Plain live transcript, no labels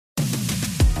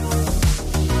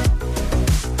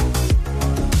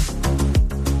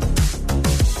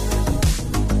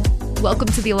Welcome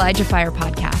to the ElijahFire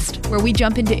podcast, where we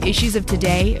jump into issues of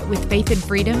today with faith and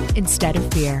freedom instead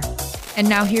of fear. And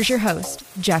now here's your host,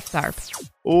 Jeff Tharp.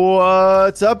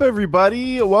 What's up,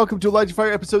 everybody? Welcome to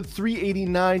ElijahFire episode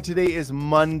 389. Today is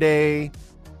Monday,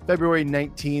 February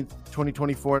 19th,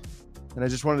 2024. And I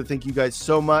just wanted to thank you guys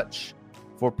so much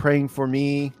for praying for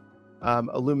me.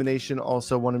 Illumination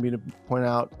also wanted me to point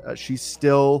out she's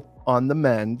still on the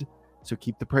mend, so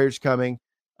keep the prayers coming.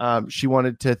 She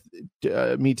wanted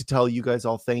me to tell you guys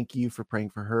all thank you for praying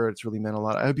for her. It's really meant a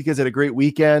lot. I hope you guys had a great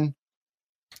weekend.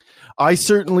 I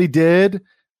certainly did.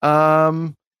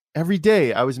 Every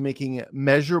day I was making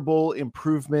measurable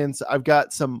improvements. I've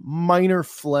got some minor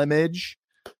flemmage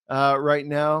right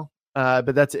now,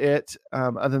 but that's it.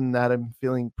 Other than that, I'm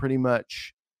feeling pretty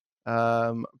much,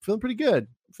 feeling pretty good.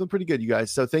 You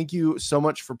guys. So thank you so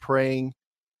much for praying.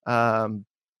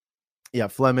 Yeah,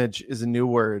 flemmage is a new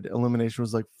word. Illumination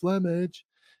was like, flemmage.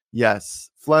 Yes,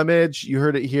 flemmage. You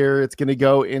heard it here. It's going to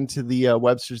go into the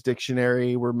Webster's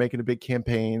Dictionary. We're making a big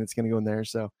campaign. It's going to go in there.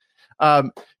 So,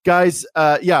 guys,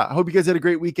 yeah, I hope you guys had a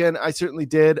great weekend. I certainly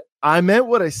did. I meant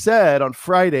what I said on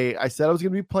Friday. I said I was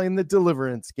going to be playing the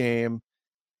Deliverance game.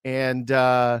 And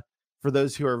for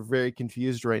those who are very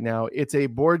confused right now, it's a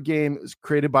board game. It was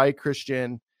created by a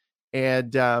Christian.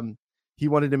 And he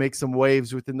wanted to make some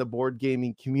waves within the board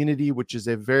gaming community, which is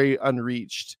a very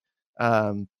unreached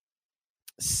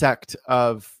sect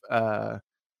of, I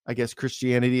guess,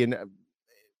 Christianity. And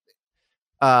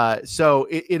so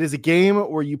it is a game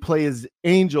where you play as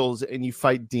angels and you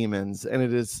fight demons. And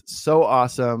it is so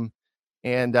awesome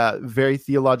and very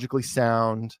theologically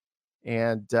sound.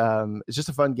 And it's just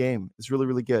a fun game. It's really,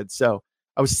 really good. So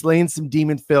I was slaying some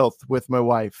demon filth with my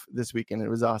wife this weekend. It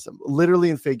was awesome, literally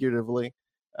and figuratively.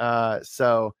 It's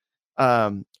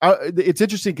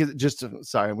interesting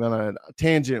because I'm going on a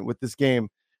tangent with this game.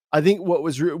 I think what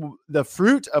was the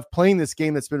fruit of playing this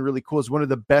game that's been really cool is one of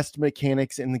the best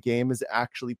mechanics in the game is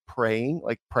actually praying,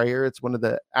 like prayer. It's one of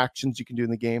the actions you can do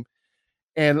in the game.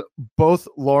 And both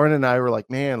Lauren and I were like,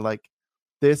 man, like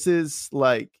this is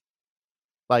like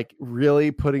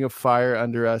really putting a fire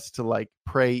under us to like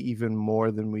pray even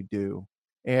more than we do.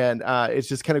 And it's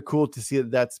just kind of cool to see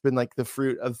that that's been like the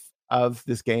fruit of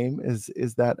this game is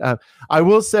that I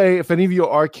will say, if any of you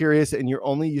are curious and you're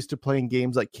only used to playing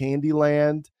games like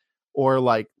Candyland or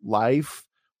like Life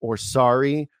or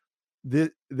Sorry, this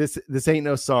ain't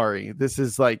no Sorry. This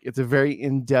is like, it's a very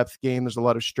in-depth game. There's a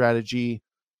lot of strategy.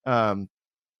 So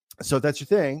if that's your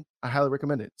thing, I highly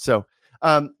recommend it. So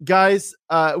guys,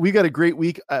 we got a great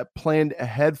week planned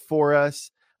ahead for us.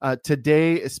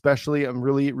 Today, especially, I'm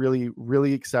really, really,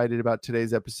 really excited about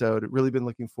today's episode. Really been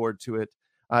looking forward to it.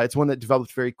 It's one that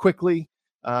developed very quickly.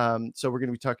 So we're going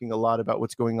to be talking a lot about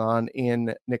what's going on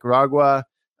in Nicaragua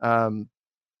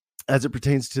as it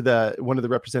pertains to one of the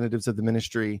representatives of the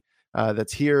ministry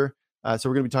that's here. So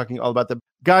we're going to be talking all about them.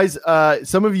 Guys,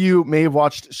 some of you may have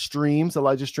watched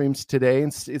Elijah streams today.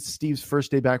 And it's Steve's first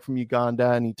day back from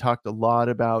Uganda. And he talked a lot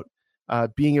about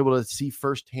being able to see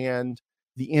firsthand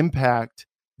the impact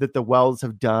that the wells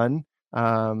have done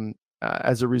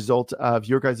as a result of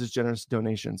your guys' generous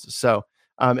donations. So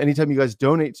anytime you guys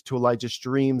donate to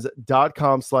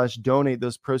ElijahStreams.com/donate,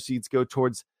 those proceeds go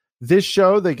towards this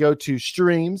show. They go to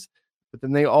streams, but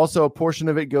then a portion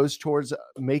of it goes towards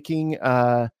making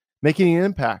an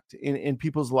impact in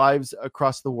people's lives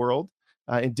across the world.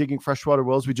 In digging freshwater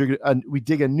wells, we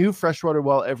dig a new freshwater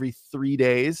well every 3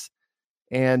 days,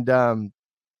 and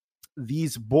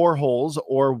these boreholes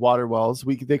or water wells,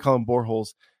 they call them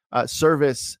boreholes,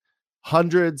 service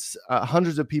hundreds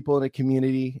of people in a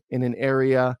community, in an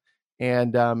area.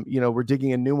 And, we're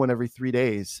digging a new one every 3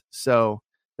 days. So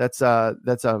that's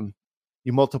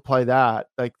you multiply that,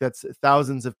 like that's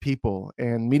thousands of people,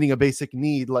 and meeting a basic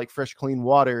need like fresh, clean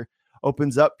water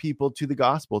opens up people to the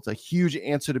gospel. It's a huge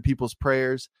answer to people's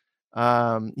prayers.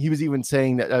 He was even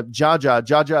saying that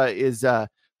Jaja is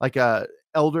like a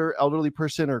elderly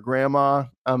person or grandma.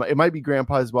 It might be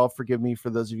grandpa as well. Forgive me for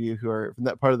those of you who are from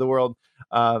that part of the world.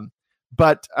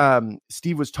 But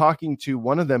Steve was talking to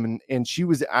one of them, and she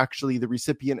was actually the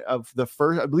recipient of the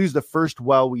first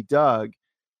well we dug.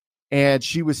 And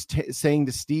she was saying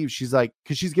to Steve, she's like,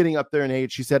 because she's getting up there in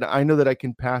age, she said, I know that I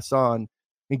can pass on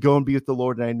and go and be with the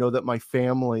Lord. And I know that my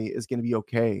family is going to be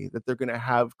okay, that they're going to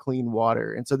have clean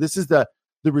water. And so this is the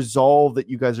resolve that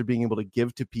you guys are being able to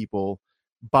give to people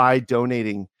by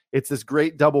donating. It's this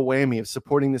great double whammy of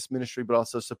supporting this ministry, but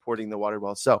also supporting the water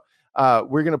well. So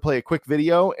we're going to play a quick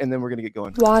video and then we're going to get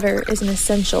going. Water is an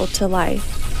essential to life.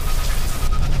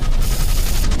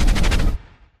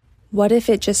 What if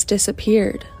it just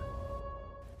disappeared?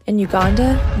 In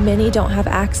Uganda, many don't have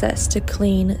access to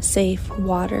clean, safe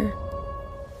water.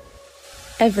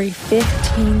 Every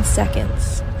 15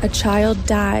 seconds, a child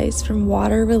dies from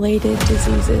water-related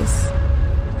diseases.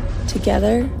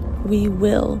 Together, we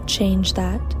will change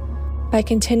that by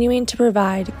continuing to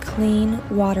provide clean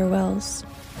water wells.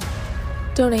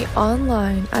 Donate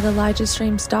online at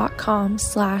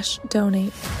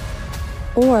ElijahStreams.com/donate.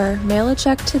 Or mail a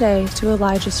check today to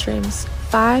Elijah Streams,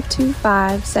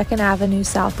 525 2nd Avenue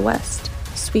Southwest,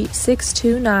 Suite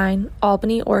 629,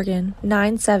 Albany, Oregon,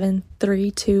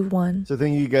 97321. So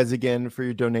thank you guys again for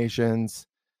your donations.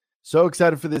 So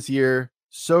excited for this year.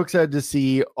 So excited to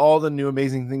see all the new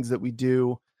amazing things that we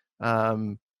do,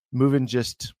 moving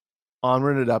just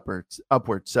onward and upwards.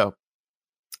 So,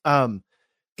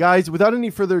 guys, without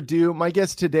any further ado, my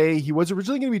guest today, he was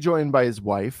originally going to be joined by his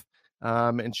wife,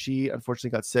 and she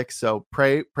unfortunately got sick. So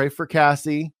pray for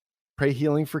Cassie, pray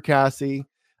healing for Cassie.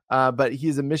 But he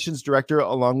is a missions director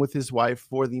along with his wife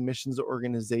for the missions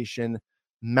organization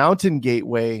Mountain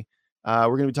Gateway. We're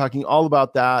going to be talking all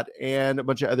about that and a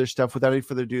bunch of other stuff. Without any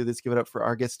further ado, let's give it up for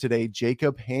our guest today,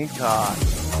 Jacob Hancock.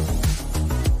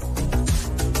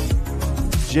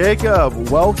 Jacob,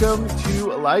 welcome to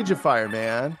ElijahFire,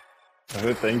 man.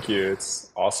 Oh, thank you.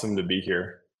 It's awesome to be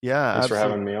here. Yeah, thanks for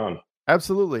having me on.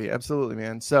 Absolutely,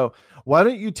 man. So why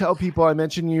don't you tell people, I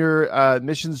mentioned you're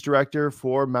missions director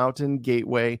for Mountain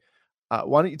Gateway.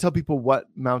 Why don't you tell people what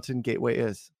Mountain Gateway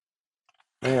is?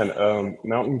 Man,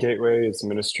 Mountain Gateway is a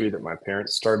ministry that my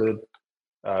parents started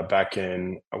back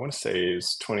in, I want to say it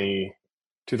was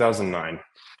 2009.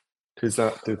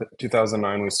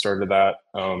 2009 we started that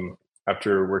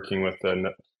after working with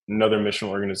another mission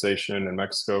organization in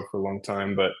Mexico for a long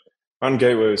time. But Mountain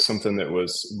Gateway was something that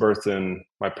was birthed in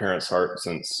my parents' heart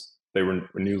since they were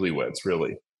newlyweds,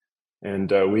 really.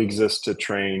 And we exist to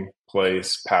train,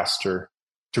 place, pastor,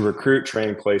 to recruit,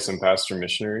 train, place, and pastor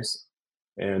missionaries.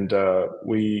 And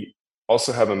we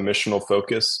also have a missional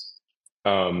focus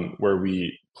where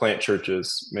we plant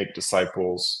churches, make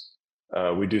disciples.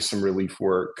 We do some relief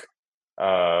work.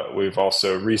 We've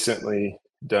also recently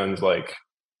done like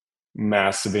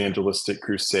mass evangelistic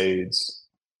crusades.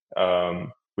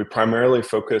 We primarily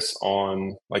focus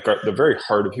on like the very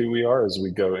heart of who we are as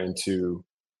we go into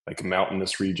like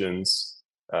mountainous regions,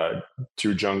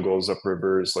 through jungles, up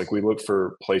rivers. Like we look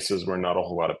for places where not a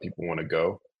whole lot of people want to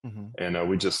go. Mm-hmm. And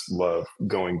we just love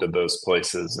going to those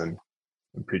places and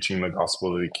preaching the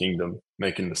gospel of the kingdom,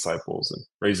 making disciples and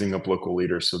raising up local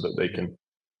leaders so that they can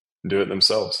do it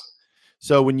themselves.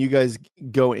 So when you guys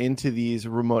go into these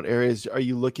remote areas, are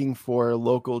you looking for a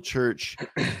local church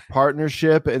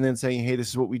partnership and then saying, hey, this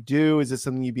is what we do? Is this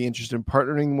something you'd be interested in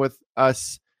partnering with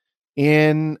us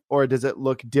in, or does it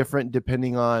look different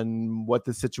depending on what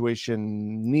the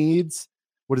situation needs?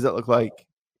 What does that look like?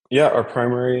 Yeah, our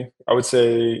primary, I would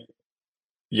say,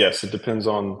 yes, it depends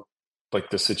on like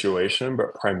the situation,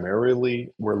 but primarily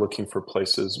we're looking for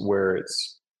places where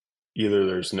it's either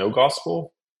there's no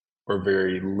gospel or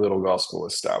very little gospel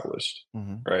established,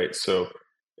 right? So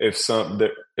if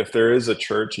there is a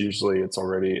church, usually it's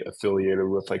already affiliated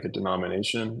with like a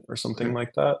denomination or something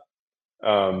like that.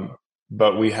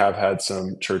 But we have had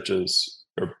some churches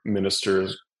or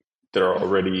ministers that are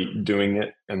already doing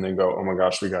it and then go, oh my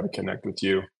gosh, we got to connect with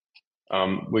you.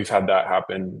 We've had that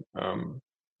happen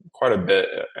quite a bit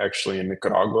actually in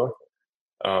Nicaragua.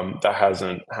 That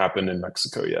hasn't happened in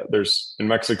Mexico yet. In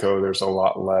Mexico, there's a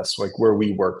lot less, like where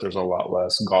we work, there's a lot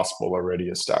less gospel already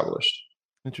established.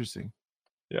 Interesting.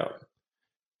 Yeah.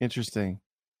 Interesting.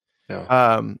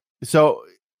 Yeah. So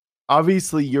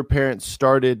obviously your parents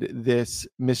started this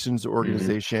missions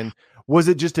organization. Mm-hmm. Was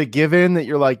it just a given that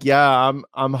you're like, yeah,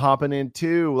 I'm hopping in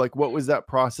too? Like, what was that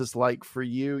process like for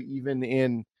you, even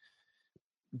in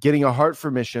getting a heart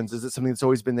for missions? Is it something that's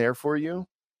always been there for you?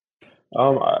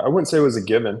 I wouldn't say it was a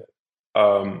given,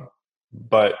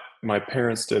 but my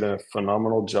parents did a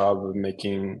phenomenal job of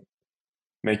making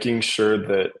sure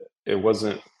that it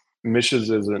wasn't, missions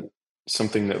isn't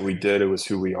something that we did, it was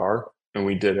who we are, and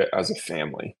we did it as a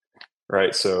family,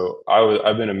 right? So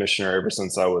I've been a missionary ever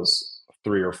since I was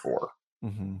 3 or 4.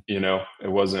 Mm-hmm. You know, it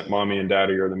wasn't mommy and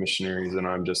daddy are the missionaries and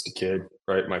I'm just a kid,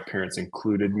 right? My parents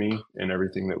included me in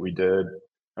everything that we did.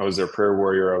 I was their prayer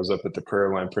warrior. I was up at the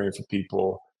prayer line praying for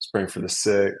people, praying for the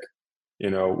sick. You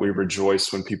know, we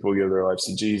rejoice when people give their lives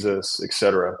to Jesus,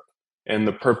 etc. And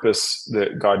the purpose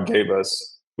that God gave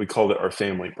us, we called it our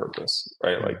family purpose,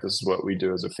 right? Like this is what we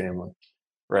do as a family,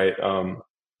 right?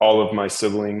 All of my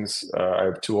siblings, I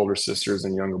have 2 older sisters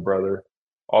and younger brother.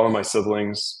 All of my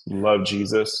siblings love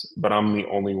Jesus, but I'm the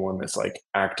only one that's like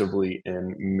actively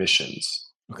in missions,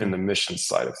 in the mission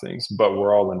side of things. But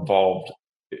we're all involved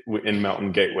in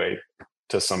Mountain Gateway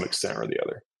to some extent or the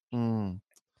other.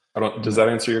 Does that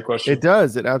answer your question? It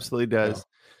does. It absolutely does.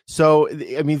 So,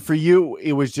 I mean, for you,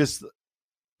 it was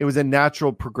a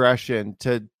natural progression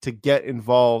to get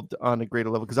involved on a greater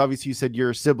level. Because obviously you said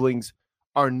your siblings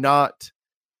are not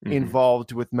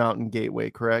involved with Mountain Gateway,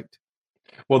 correct?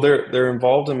 Well, they're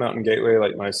involved in Mountain Gateway.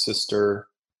 Like my sister,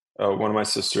 one of my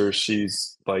sisters,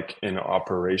 she's like in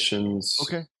operations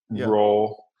Okay. Yeah.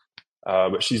 role,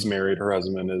 but she's married. Her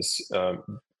husband is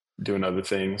doing other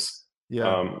things.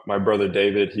 Yeah. My brother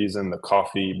David, he's in the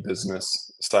coffee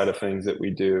business side of things that we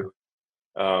do.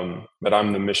 But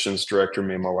I'm the missions director.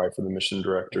 Me and my wife are the mission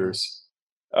directors.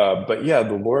 But yeah,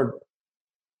 the Lord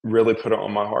really put it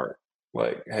on my heart.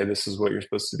 Like, hey, this is what you're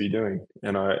supposed to be doing.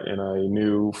 And I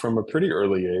knew from a pretty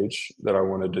early age that I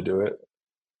wanted to do it.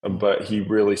 But he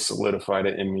really solidified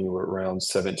it in me around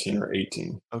 17 or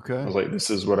 18. Okay. I was like, this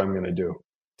is what I'm going to do.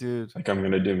 Dude. Like, I'm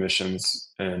going to do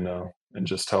missions and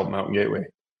just help Mountain Gateway.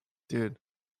 Dude,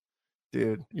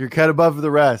 you're kind of above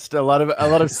the rest. A lot of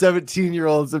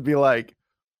 17-year-olds would be like,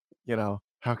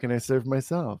 how can I serve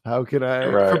myself? How can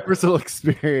I, from personal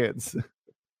experience?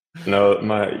 No,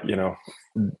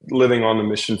 living on the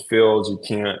mission field,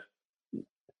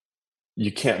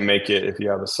 you can't make it if you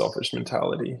have a selfish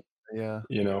mentality. Yeah.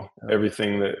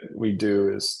 Everything that we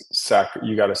do is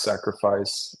you got to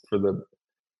sacrifice for the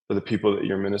people that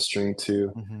you're ministering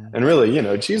to. And really,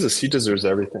 Jesus, he deserves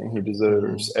everything. He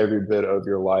deserves every bit of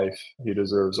your life. He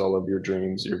deserves all of your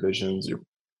dreams, your visions, your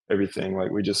everything.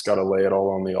 Like, we just got to lay it all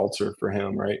on the altar for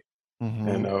him. Right.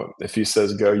 And if he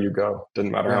says go, you go.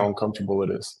 Doesn't matter how uncomfortable it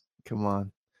is. Come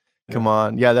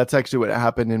on. Yeah, that's actually what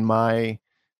happened in my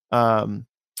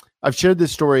I've shared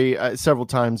this story several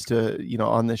times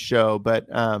on this show, but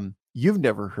you've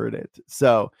never heard it.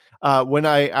 So when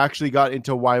I actually got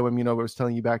into YWAM, I was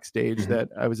telling you backstage that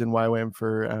I was in YWAM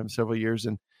for several years.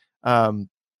 And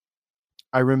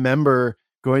I remember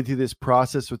going through this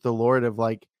process with the Lord of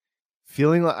like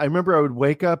feeling like, I remember I would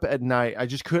wake up at night. I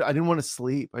didn't want to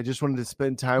sleep. I just wanted to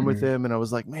spend time with him. And I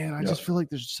was like, man, I just feel like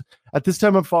at this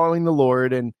time I'm following the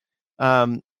Lord. And,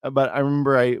 but I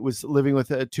remember I was living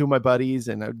with two of my buddies,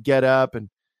 and I would get up and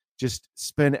just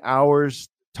spend hours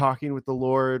talking with the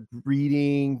Lord,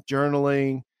 reading,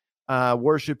 journaling,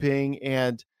 worshiping.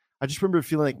 And I just remember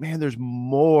feeling like, man, there's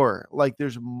more.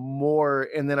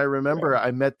 And then I remember I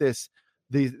met this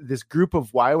group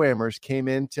of YWAMers came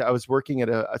into, I was working at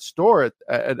a store,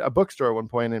 at a bookstore at one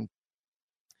point, and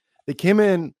they came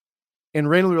in and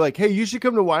randomly were like, hey, you should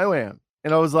come to YWAM.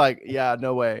 And I was like, yeah,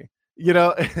 no way.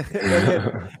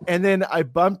 And then I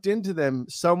bumped into them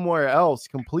somewhere else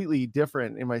completely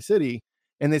different in my city,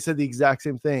 and they said the exact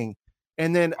same thing.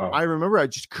 And then I remember I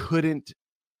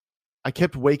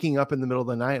kept waking up in the middle of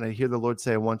the night, and I hear the Lord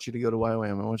say, I want you to go to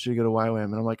YWAM. I want you to go to YWAM.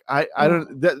 And I'm like, I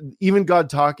don't, even God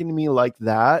talking to me like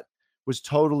that was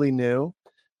totally new.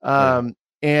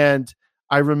 And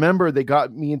I remember they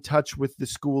got me in touch with the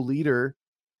school leader,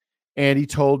 and he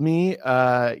told me,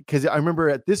 because I remember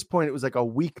at this point, it was like a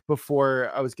week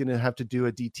before I was going to have to do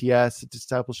a DTS, a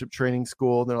discipleship training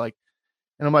school. And they're like,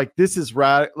 and I'm like, this is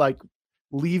like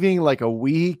leaving like a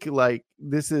week. Like,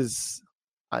 this is,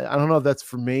 I don't know if that's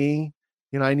for me.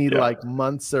 I need like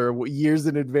months or years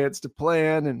in advance to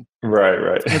plan. And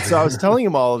right. And so I was telling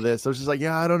him all of this. I was just like,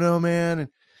 yeah, I don't know, man.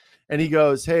 And he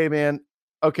goes, hey man.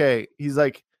 Okay. He's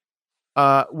like,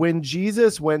 when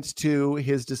Jesus went to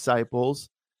his disciples,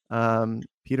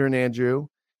 Peter and Andrew,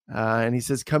 and he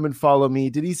says, come and follow me.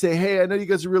 Did he say, hey, I know you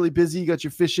guys are really busy. You got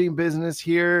your fishing business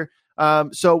here.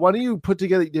 So why don't you put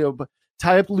together,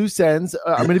 tie up loose ends.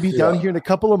 I'm going to be down here in a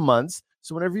couple of months.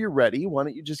 So whenever you're ready, why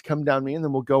don't you just come down me, and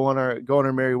then we'll go on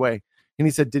our merry way. And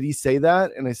he said, did he say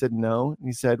that? And I said, no. And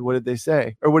he said, what did they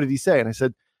say? Or what did he say? And I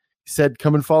said, he said,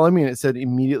 come and follow me. And it said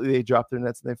immediately they dropped their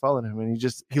nets and they followed him. And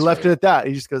he left it at that.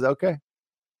 He just goes, okay.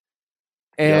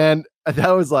 And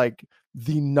that was like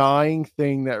the gnawing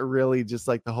thing that really just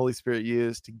like the Holy Spirit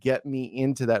used to get me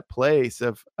into that place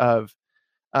of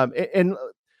and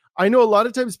I know a lot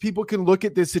of times people can look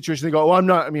at this situation and go, oh,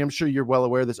 I'm sure you're well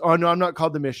aware of this. Oh no, I'm not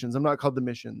called to missions. I'm not called to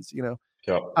missions,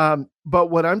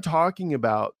 but what I'm talking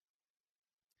about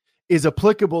is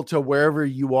applicable to wherever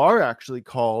you are actually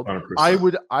called.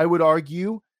 100%. I would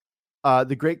argue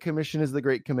the Great Commission is the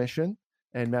Great Commission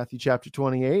in Matthew chapter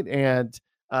 28. And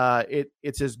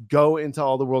it says, go into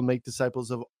all the world, make disciples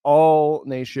of all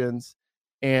nations.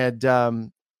 And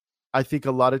I think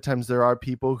a lot of times there are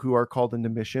people who are called into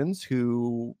missions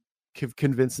who have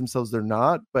convinced themselves they're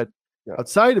not. But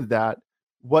outside of that,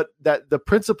 the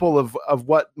principle of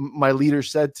what my leader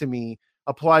said to me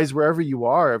applies wherever you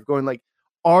are, of going like,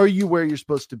 are you where you're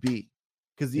supposed to be?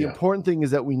 Because the important thing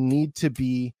is that we need to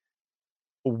be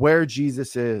where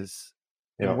Jesus is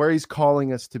and where he's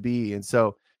calling us to be. And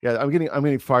so, I'm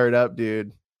getting fired up,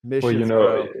 dude. Missions,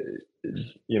 Well,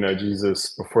 bro.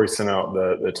 Jesus, before he sent out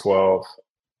the 12,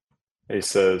 he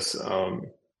says,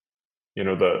 the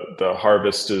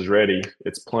harvest is ready,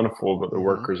 it's plentiful, but the Mhm.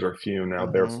 workers are few. Now,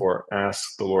 Mhm. therefore,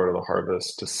 ask the Lord of the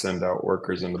harvest to send out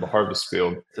workers into the harvest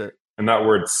field. That's it. And that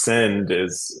word send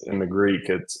is in the Greek,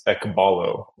 it's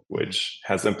ekbalo, Mhm. which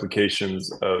has implications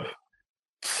of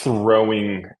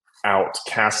throwing out,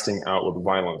 casting out with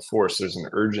violent force. There's an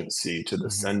urgency to the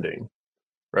Mhm. sending,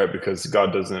 right? Because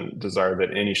God doesn't desire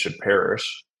that any should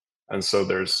perish. And so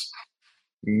there's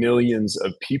millions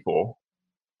of people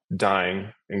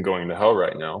dying and going to hell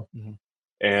right now. Mhm.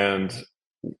 And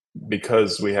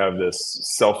because we have this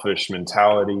selfish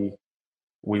mentality,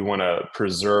 we want to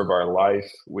preserve our life,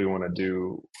 we want to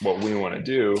do what we want to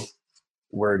do,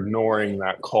 we're ignoring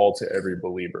that call to every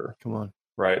believer, Come on.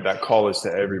 right? That call is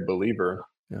to every believer.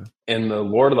 Yeah. And the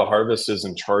Lord of the harvest is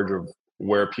in charge of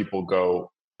where people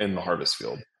go in the harvest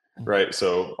field, right?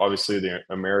 So obviously the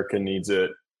America needs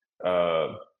it,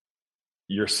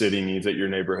 your city needs it, your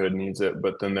neighborhood needs it,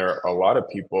 but then there are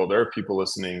people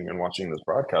listening and watching this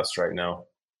broadcast right now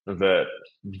that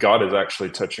God is actually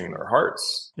touching their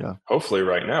hearts. Yeah. Hopefully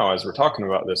right now, as we're talking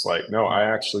about this, like, no, I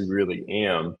actually really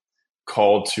am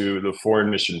called to the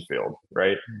foreign mission field,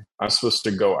 right? I'm supposed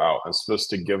to go out. I'm supposed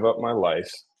to give up my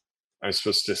life. I'm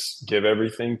supposed to give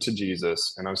everything to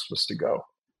Jesus, and I'm supposed to go.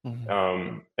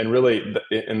 And really,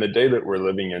 in the day that we're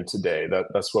living in today,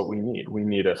 that's what we need. We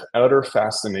need an utter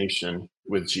fascination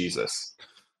with Jesus,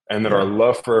 and that our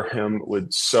love for him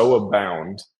would so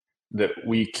abound that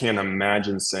we can't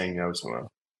imagine saying no to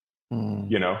him,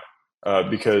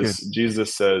 because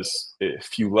Jesus says,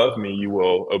 if you love me, you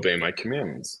will obey my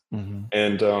commandments.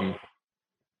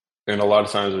 And a lot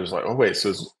of times there's like, oh, wait, so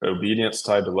is obedience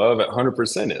tied to love?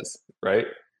 100% is, right?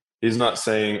 He's not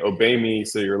saying, obey me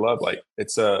so you're loved. Like,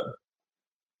 it's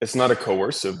not a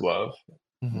coercive love,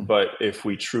 but if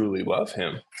we truly love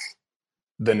him,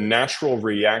 the natural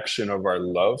reaction of our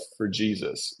love for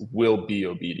Jesus will be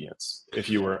obedience. If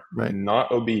you are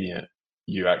not obedient,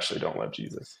 you actually don't love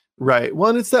Jesus. Right. Well,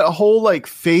 and it's that whole like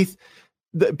faith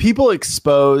that people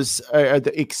expose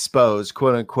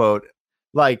quote unquote,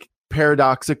 like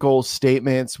paradoxical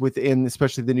statements within,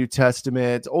 especially the New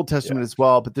Testament, Old Testament as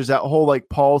well. But there's that whole like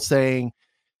Paul saying,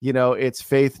 it's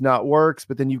faith, not works.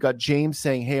 But then you've got James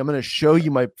saying, hey, I'm going to show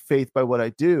you my faith by what I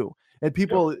do. And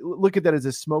people look at that as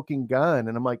a smoking gun.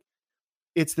 And I'm like,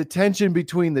 it's the tension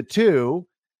between the two.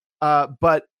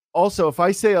 But also, if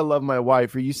I say I love my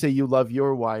wife, or you say you love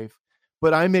your wife,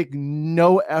 but I make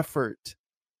no effort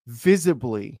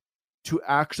visibly to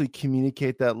actually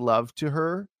communicate that love to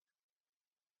her,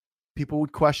 people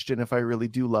would question if I really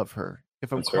do love her.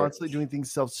 If I'm constantly doing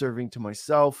things self-serving to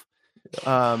myself.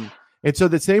 And so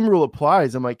the same rule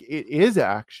applies. I'm like, it is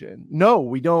action. No,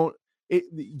 we don't.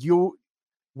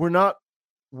 We're not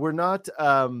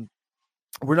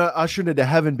ushered into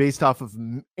heaven based off of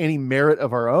any merit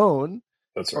of our own.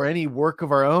 Or any work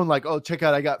of our own. Like, oh, check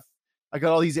out, I got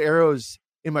all these arrows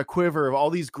in my quiver of all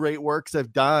these great works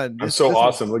I've done. I'm so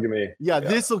awesome. Look at me. Yeah,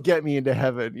 this will get me into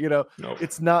heaven.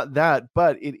 It's not that,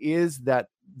 but it is that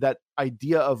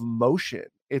idea of motion.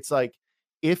 It's like,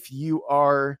 if you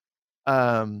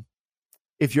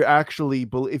actually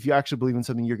believe in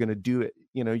something, you're going to do it.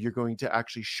 You're going to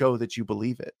actually show that you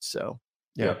believe it. So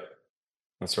yeah,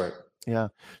 that's right. Yeah.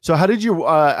 So how did your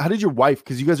wife,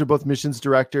 because you guys are both missions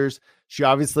directors, she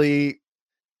obviously,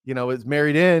 is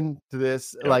married in to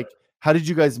this. Yeah. Like, how did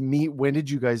you guys meet? When did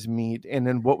you guys meet? And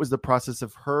then what was the process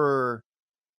of her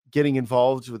getting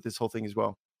involved with this whole thing as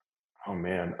well? Oh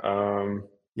man.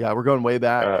 Yeah, we're going way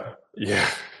back. Yeah.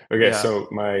 Okay. Yeah. So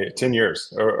my 10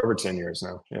 years, over 10 years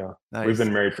now. Yeah. Nice. We've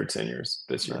been married for 10 years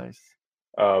this year. Nice.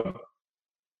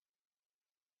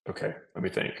 Okay. Let me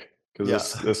think.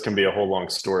 Because this can be a whole long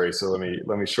story, so let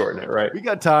me shorten it. Right, we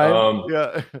got time.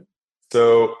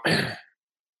 So,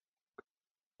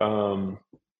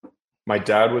 my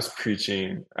dad was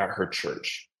preaching at her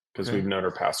church because we've known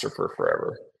her pastor for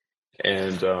forever,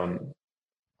 and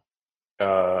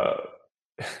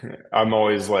I'm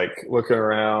always like looking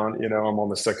around. I'm on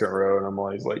the second row, and I'm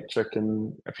always like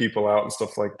checking people out and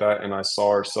stuff like that. And I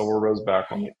saw her several rows back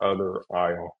on the other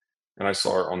aisle, and I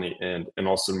saw her on the end, and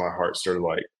also my heart started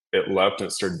like. It leapt and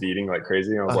it started beating like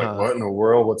crazy. And I was like, what in the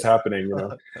world? What's happening?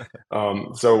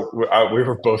 So we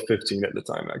were both 15 at the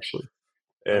time, actually.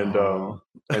 And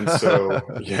so,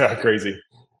 yeah, crazy.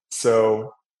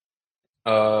 So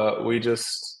we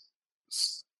just,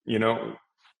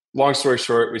 long story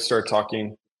short, we started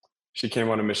talking. She came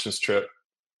on a missions trip,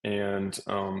 and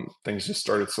things just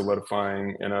started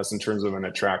solidifying. And as in terms of an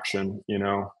attraction,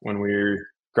 when we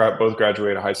both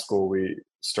graduated high school, we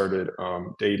started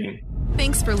dating.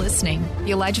 Thanks for listening.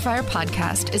 The ElijahFire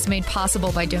podcast is made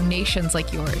possible by donations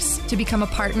like yours. To become a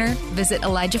partner, visit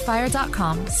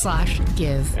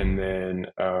ElijahFire.com/give. And then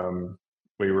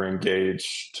we were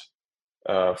engaged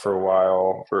for a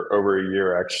while, for over a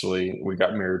year, actually. We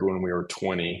got married when we were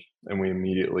 20, and we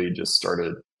immediately just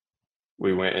started.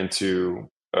 We went into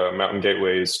Mountain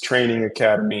Gateway's training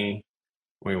academy.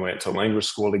 We went to language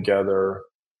school together.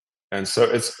 And so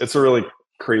it's a really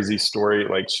crazy story.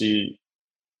 Like, she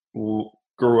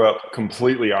grew up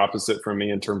completely opposite from me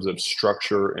in terms of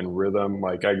structure and rhythm.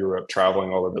 Like, I grew up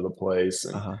traveling all over the place,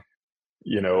 and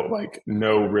like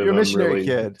no rhythm. You're a missionary really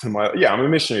kid. I'm a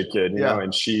missionary kid, you know.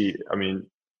 And she,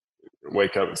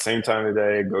 wake up at the same time of the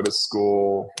day, go to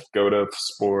school, go to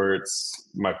sports.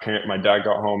 My dad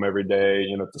got home every day,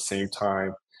 at the same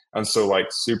time. And so, like,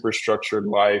 super structured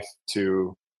life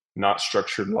to not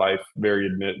structured life, very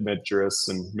adventurous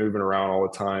and moving around all the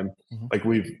time. Mm-hmm. Like,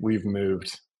 we've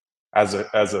moved as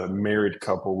a married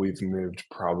couple, we've moved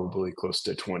probably close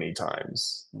to 20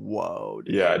 times. Whoa.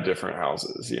 Dude. Yeah, different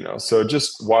houses, so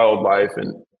just wild life.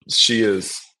 And she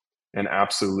is an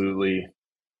absolutely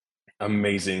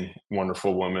amazing,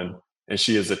 wonderful woman. And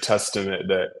she is a testament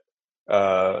that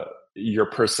your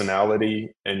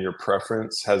personality and your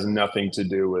preference has nothing to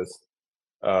do with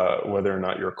whether or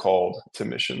not you're called to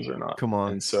missions or not. Come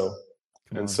on. And so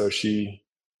she,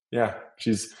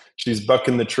 she's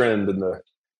bucking the trend and the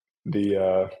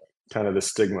kind of the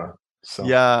stigma. So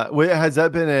has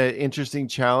that been an interesting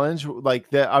challenge?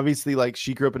 Like, that obviously, like,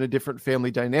 she grew up in a different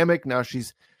family dynamic. Now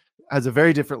has a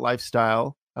very different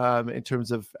lifestyle in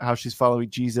terms of how she's following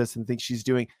Jesus and things she's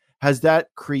doing. Has that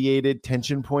created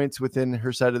tension points within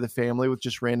her side of the family with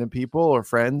just random people or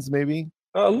friends, maybe?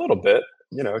 A little bit.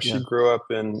 She grew up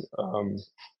in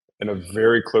a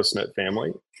very close-knit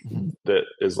family that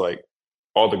is like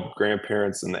all the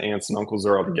grandparents and the aunts and uncles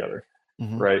are all together.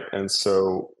 Right. And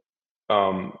so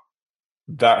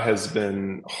that has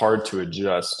been hard to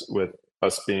adjust with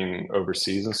us being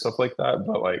overseas and stuff like that.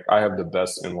 But, like, I have the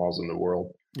best in-laws in the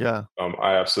world. Yeah.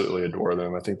 I absolutely adore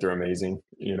them. I think they're amazing.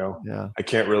 Yeah. I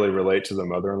can't really relate to the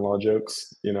mother-in-law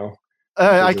jokes,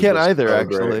 I can't either,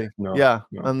 actually. No.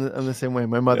 I'm the same way.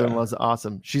 My mother-in-law's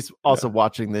awesome. She's also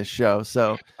watching this show,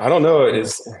 so I don't know.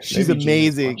 She's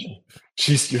amazing.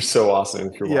 You're so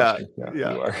awesome if you're watching. You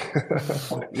are.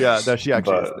 No, she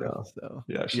actually is. So.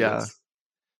 She is.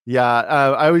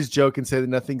 I always joke and say that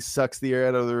nothing sucks the air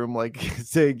out of the room like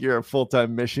saying you're a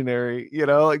full-time missionary.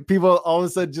 Like, people all of a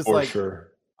sudden just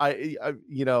I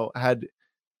had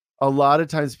a lot of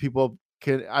times people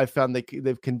I found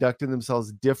they've conducted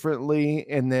themselves differently,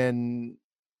 and then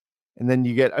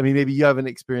you get, maybe you haven't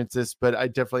experienced this, but I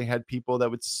definitely had people that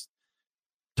would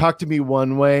talk to me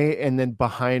one way, and then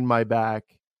behind my back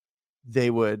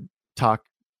they would talk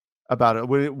about it.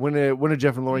 When are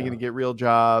Jeff and Lauren going to get real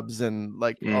jobs and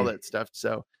like all that stuff.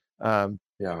 So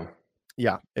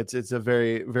it's a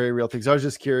very, very real thing. So I was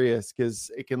just curious because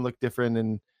it can look different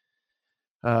in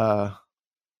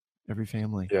every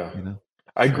family.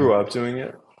 I grew up doing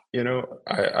it.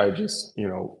 I just,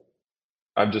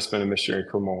 I've just been a missionary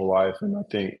for my whole life. And I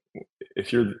think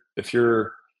if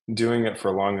you're doing it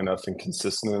for long enough and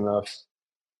consistent enough,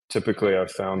 typically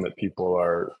I've found that people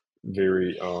are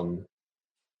very,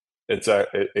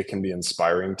 it can be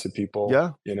inspiring to people. Yeah,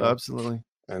 absolutely.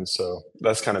 And so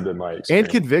that's kind of been my experience.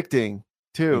 And convicting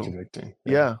too.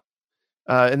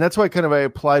 And that's why I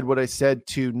applied what I said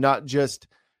to not just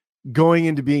going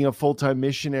into being a full-time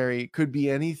missionary. It could be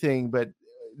anything, but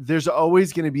there's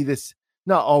always going to be this,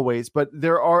 not always, but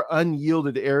there are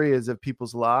unyielded areas of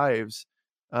people's lives.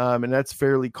 And that's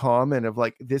fairly common, of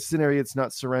like, this is an area that's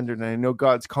not surrendered. And I know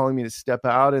God's calling me to step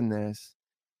out in this,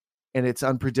 and it's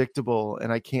unpredictable,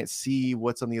 and I can't see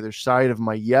what's on the other side of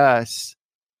my yes.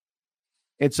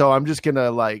 And so I'm just going to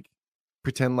like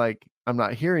pretend like I'm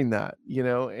not hearing that,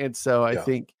 And so I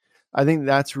think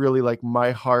that's really like my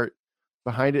heart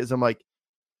behind it, is I'm like,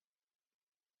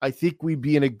 I think we'd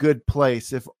be in a good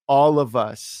place if all of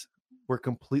us were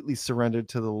completely surrendered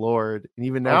to the Lord. And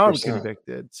even now 100%. I'm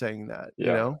convicted saying that,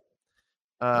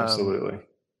 Absolutely.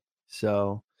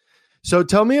 So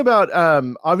tell me about,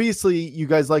 obviously you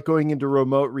guys like going into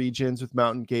remote regions with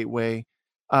Mountain Gateway.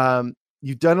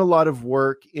 You've done a lot of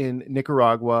work in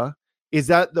Nicaragua. Is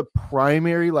that the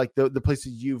primary, like the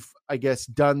places you've, I guess,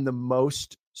 done the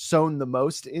most, sown the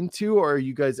most into, or are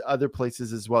you guys other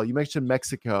places as well? You mentioned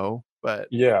Mexico, but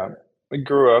I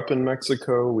grew up in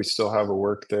Mexico. We still have a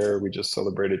work there. We just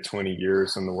celebrated 20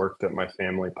 years in the work that my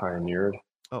family pioneered.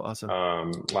 Oh,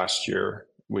 awesome. Last year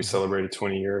we celebrated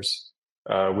 20 years.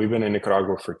 We've been in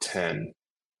Nicaragua for 10.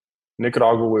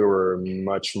 Nicaragua, we were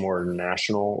much more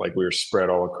national, like we were spread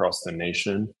all across the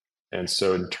nation. And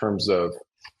so in terms of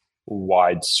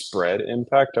widespread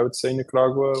impact, I would say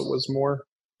Nicaragua was more,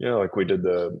 like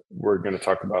we're going to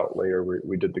talk about later,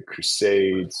 we did the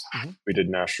crusades, we did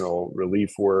national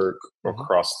relief work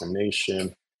across the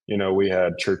nation. We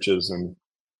had churches and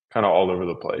kind of all over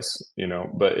the place,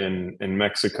 but in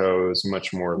Mexico it was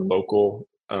much more local.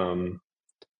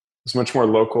 It's much more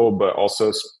local, but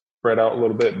also spread out a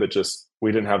little bit, but just,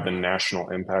 we didn't have the national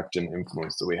impact and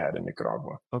influence that we had in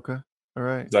Nicaragua. Okay. All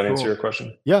right. Does that answer your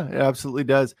question? Yeah, it absolutely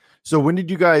does. So when did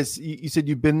you guys, you said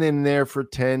you've been in there for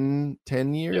 10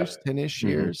 years, 10-ish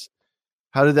years.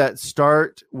 How did that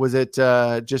start? Was it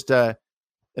just an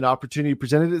opportunity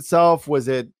presented itself? Was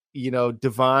it,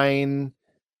 divine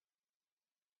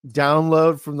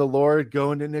download from the Lord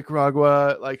going to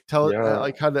Nicaragua? Like how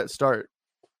did that start?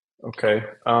 Okay.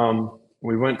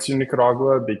 We went to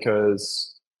Nicaragua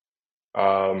because,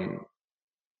 oh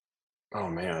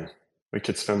man, we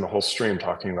could spend the whole stream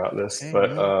talking about this,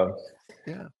 but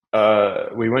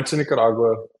we went to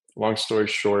Nicaragua. Long story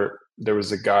short, there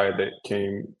was a guy that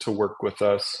came to work with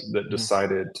us that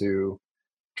decided to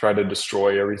try to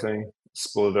destroy everything,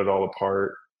 split it all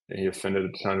apart. And he offended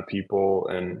a ton of people,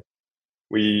 and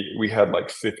we had like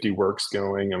 50 works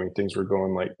going. I mean, things were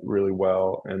going like really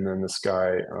well, and then this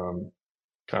guy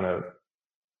kind of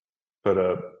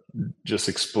just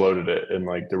exploded it, and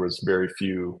like there was very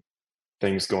few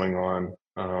things going on.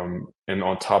 And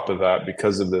on top of that,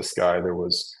 because of this guy, there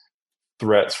was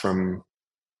threats from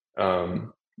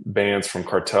bands from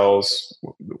cartels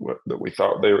that we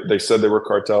thought they said they were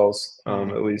cartels,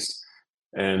 at least.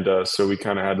 And so we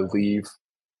kind of had to leave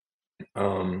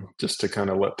just to kind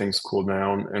of let things cool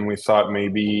down. And we thought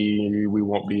maybe we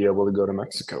won't be able to go to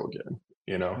Mexico again,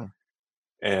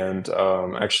 And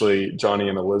actually, Johnny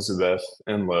and Elizabeth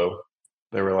Enlow,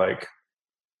 they were like,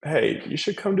 hey, you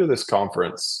should come to this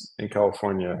conference in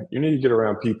California. You need to get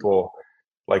around people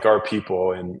like our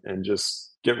people and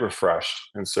just get refreshed.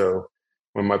 And so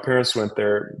when my parents went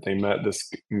there, they met this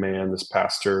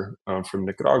pastor from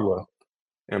Nicaragua.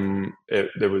 And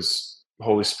there was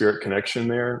Holy Spirit connection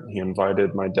there. He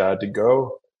invited my dad to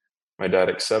go. My dad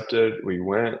accepted. We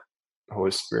went. Holy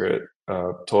Spirit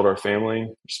told our family,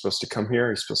 you're supposed to come here.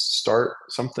 You're supposed to start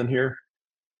something here.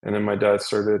 And then my dad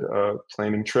started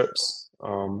planning trips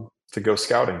to go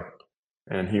scouting.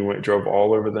 And he drove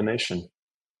all over the nation,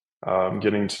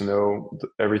 getting to know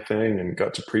everything, and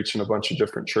got to preach in a bunch of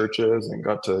different churches, and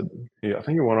I think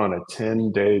he went on a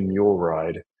 10-day mule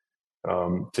ride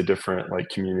to different like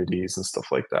communities and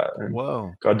stuff like that. And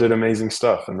Whoa. God did amazing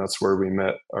stuff. And that's where we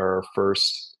met our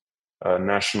first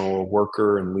national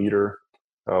worker and leader,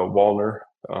 Wallner,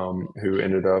 who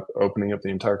ended up opening up the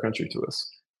entire country to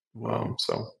us. Wow.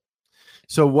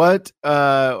 So what,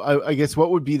 I guess, what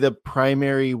would be the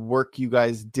primary work you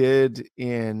guys did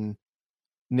in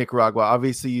Nicaragua?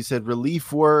 Obviously you said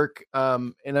relief work.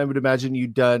 And I would imagine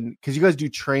you'd done, cause you guys do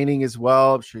training as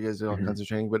well. I'm sure you guys do all kinds of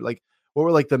training, but like, what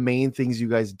were like the main things you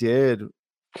guys did?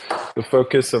 The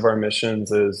focus of our missions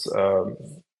is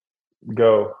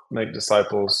go make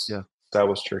disciples,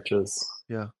 establish churches,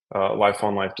 life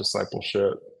on life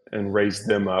discipleship, and raise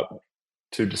them up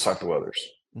to disciple others.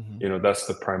 That's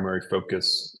the primary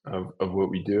focus of what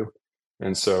we do.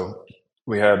 And so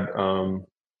we had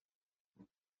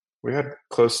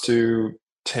close to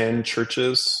 10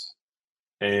 churches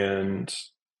and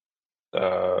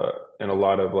a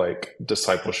lot of like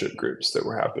discipleship groups that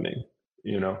were happening.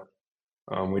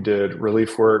 We did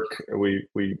relief work.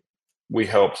 We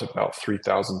helped about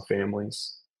 3,000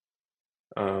 families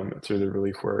through the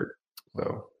relief work.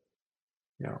 So,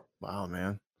 wow,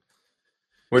 man.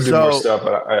 We'll do more stuff,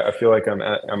 but I feel like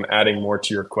I'm adding more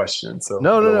to your question. So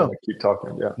no. Keep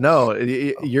talking. Yeah. No,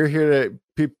 you're here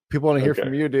to people want to hear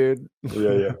from you, dude.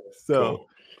 Yeah.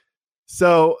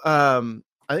 So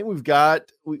I think we've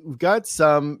got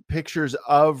some pictures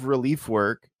of relief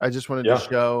work. I just wanted to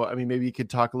show. I mean, maybe you could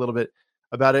talk a little bit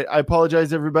about it. I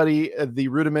apologize, everybody. The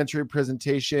rudimentary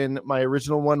presentation, my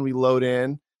original one, we load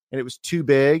in, and it was too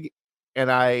big, and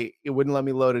it wouldn't let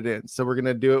me load it in. So we're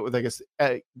gonna do it with, I guess,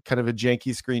 kind of a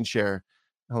janky screen share.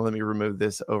 Let me remove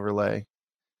this overlay.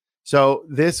 So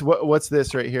what's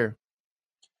this right here?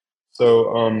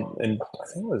 So and I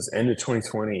think it was end of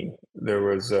 2020. There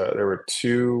were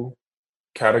two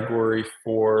Category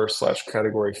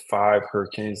 4/Category 5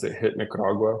 hurricanes that hit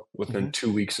Nicaragua within 2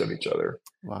 weeks of each other.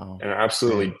 Wow. And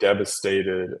absolutely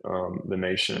devastated the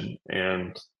nation.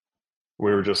 And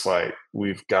we were just like,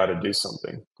 we've got to do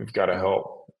something. We've got to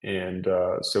help. And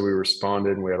so we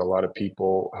responded, and we had a lot of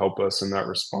people help us in that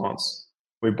response.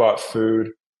 We bought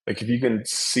food. Like, if you can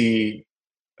see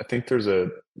I think there's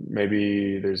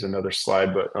another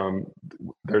slide, but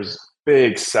there's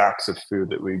big sacks of food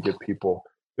that we give people.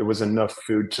 It was enough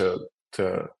food to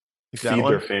feed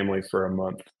their family for a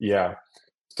month. Yeah.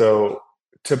 So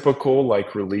typical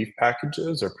like relief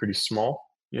packages are pretty small,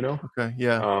 Okay.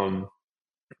 Yeah.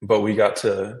 But we got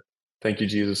to, thank you,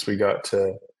 Jesus, we got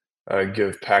to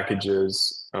give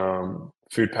packages,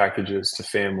 food packages to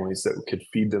families that could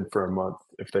feed them for a month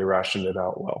if they rationed it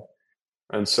out well.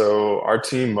 And so our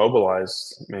team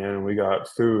mobilized, man. We got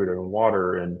food and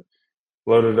water and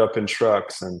loaded up in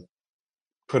trucks and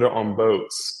put it on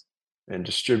boats and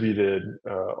distributed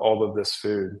all of this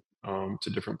food to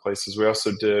different places. We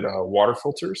also did water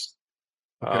filters.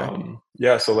 Okay.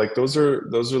 Yeah, so like those are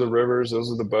the rivers,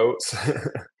 those are the boats.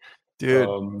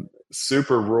 Dude.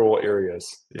 Super rural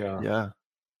areas. Yeah. Yeah.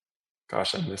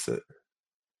 Gosh, I miss it.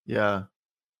 Yeah.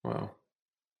 Wow.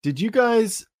 Did you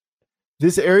guys,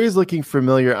 this area is looking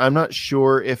familiar. I'm not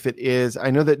sure if it is.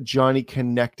 I know that Johnny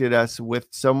connected us with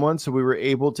someone, so we were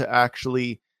able to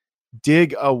actually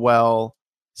dig a well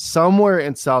somewhere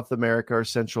in South America or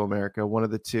Central America, one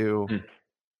of the two.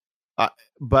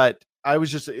 But I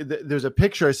was just, there's a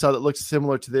picture I saw that looks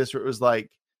similar to this, where it was like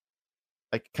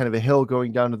kind of a hill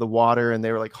going down to the water, and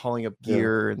they were like hauling up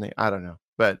gear, and I don't know,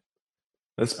 but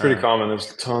that's pretty common.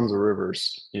 There's tons of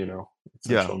rivers,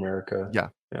 Central America. Yeah.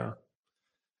 Yeah.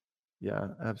 Yeah,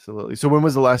 absolutely. So when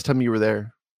was the last time you were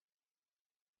there?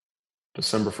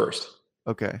 December 1st.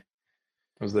 Okay.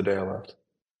 That was the day I left.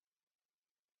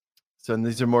 So and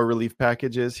these are more relief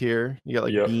packages here. You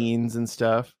got like beans and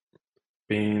stuff.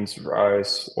 Beans,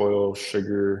 rice, oil,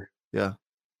 sugar. Yeah.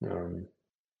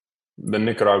 The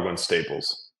Nicaraguan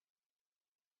staples.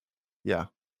 Yeah.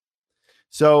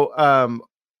 So,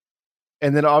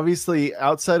 and then obviously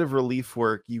outside of relief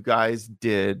work, you guys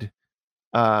did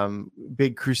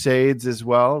big crusades as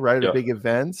well, right? Or big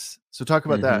events. So talk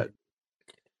about that.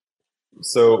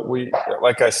 So we,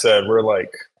 like I said, we're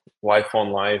like life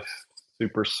on life,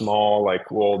 super small.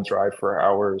 Like we'll drive for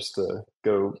hours to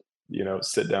go,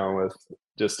 sit down with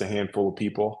just a handful of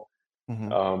people.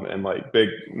 And like big,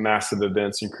 massive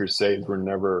events and crusades were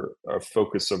never a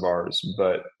focus of ours,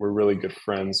 but we're really good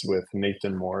friends with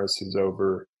Nathan Morris, who's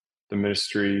over the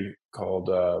ministry called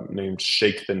named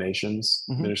Shake the Nations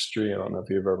Ministry. I don't know if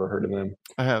you've ever heard of them.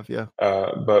 I have, yeah.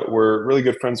 But we're really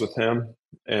good friends with him.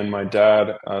 And my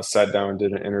dad sat down and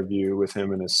did an interview with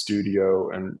him in his studio,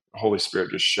 and Holy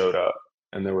Spirit just showed up.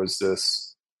 And there was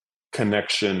this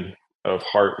connection of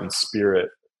heart and spirit.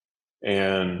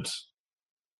 And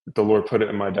the Lord put it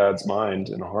in my dad's mind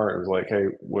and heart. It was like, hey,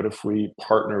 what if we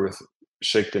partner with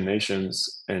Shake the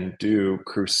Nations and do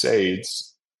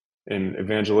crusades and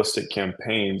evangelistic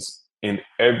campaigns in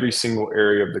every single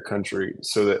area of the country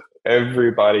so that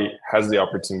everybody has the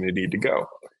opportunity to go.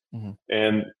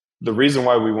 And the reason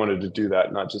why we wanted to do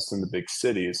that, not just in the big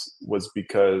cities, was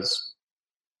because,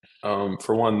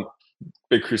 for one,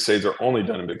 big crusades are only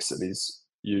done in big cities,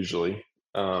 usually.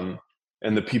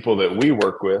 And the people that we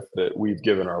work with, that we've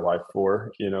given our life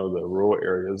for, the rural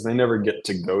areas, they never get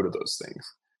to go to those things.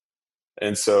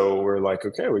 And so we're like,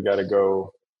 okay, we got to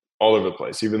go all over the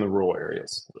place, even the rural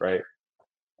areas, right?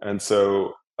 And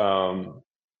so, we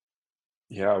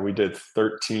did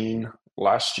 13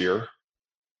 last year.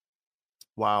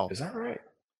 Wow. Is that right?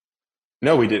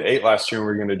 No, we did 8 last year, and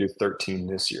we're going to do 13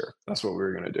 this year. That's what we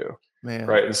were going to do. Man.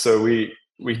 Right. And so we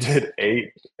did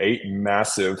eight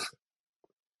massive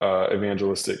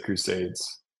evangelistic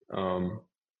crusades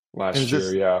last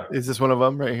year. Yeah. Is this one of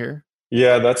them right here?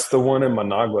 Yeah, that's the one in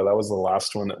Managua. That was the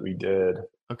last one that we did.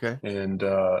 Okay. And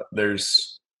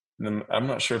I'm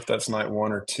not sure if that's night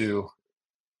 1 or 2.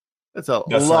 That's a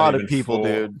lot of people, full.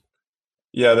 Dude.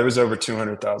 Yeah, there was over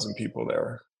 200,000 people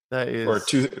there. That is,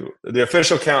 the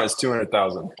official count is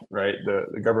 200,000, right?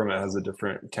 The government has a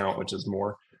different count, which is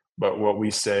more. But what we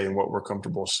say and what we're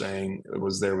comfortable saying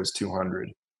was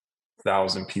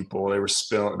 200,000 people.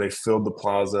 They filled the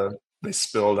plaza. They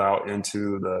spilled out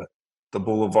into the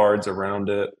boulevards around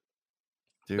it.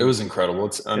 Dude. It was incredible.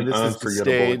 It's unforgettable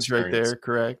stage experience. Right there,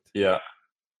 correct? Yeah.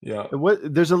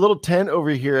 There's a little tent over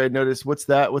here. I noticed. What's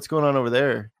that? What's going on over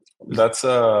there? That's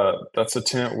a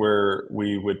tent where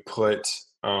we would put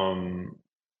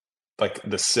like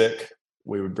the sick.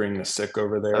 We would bring the sick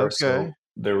over there. Okay. So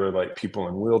there were like people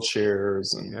in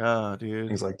wheelchairs and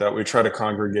things like that. We try to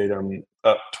congregate them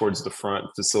up towards the front,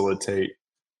 facilitate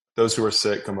those who are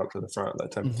sick come up to the front,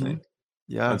 that type of thing.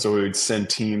 Yeah. And so we would send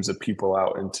teams of people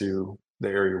out into the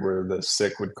area where the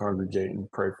sick would congregate and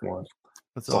pray for them.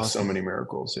 That's awesome. So many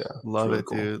miracles. Yeah. Love it,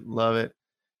 cool. Dude. Love it.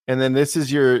 And then this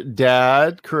is your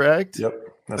dad, correct? Yep.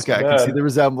 That's okay. I can see the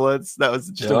resemblance. That was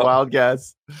just a wild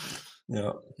guess.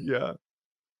 Yeah. Yeah.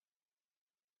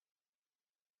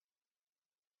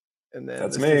 And then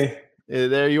that's me.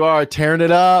 There you are, tearing it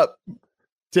up.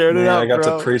 Tearing it up, I got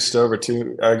bro. to preach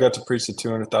to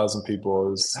 200,000 people.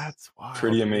 It was That's wild,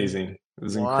 pretty amazing. Dude. It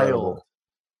was incredible.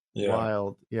 Yeah.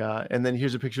 Wild. Yeah. And then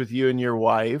here's a picture with you and your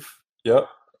wife. Yep.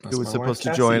 Who was supposed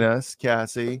to join us,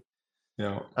 Cassie.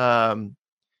 Yeah.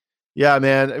 Yeah,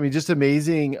 man. I mean, just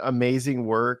amazing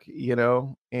work,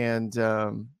 and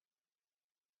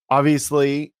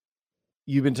obviously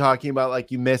you've been talking about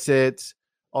like you miss it,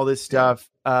 all this stuff.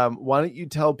 Why don't you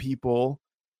tell people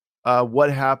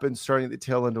what happened starting at the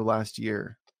tail end of last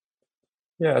year?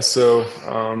 Yeah, so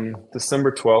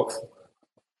December 12th,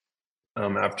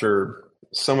 after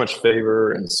so much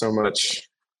favor and so much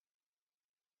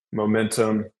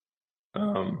momentum,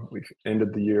 we've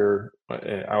ended the year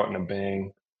out in a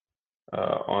bang.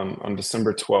 On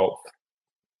December 12th,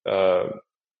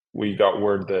 we got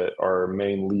word that our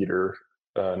main leader,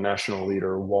 national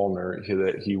leader, Wallner,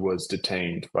 that he was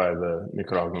detained by the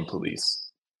Nicaraguan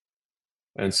police.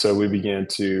 And so we began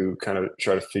to kind of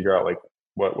try to figure out like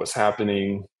what was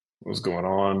happening, what was going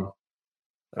on.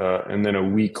 And then a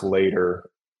week later,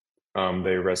 they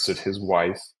arrested his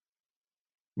wife,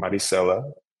 Maricela,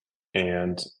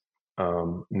 and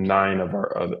 9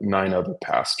 other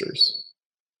pastors.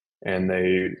 And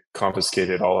they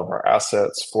confiscated all of our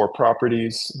assets, 4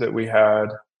 properties that we had.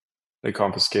 They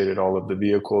confiscated all of the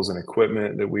vehicles and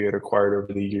equipment that we had acquired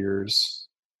over the years.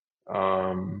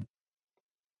 And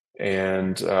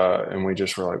we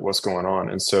just were like, what's going on?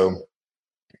 And so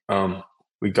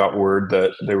we got word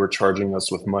that they were charging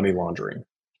us with money laundering.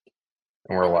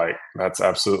 And we're like, that's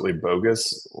absolutely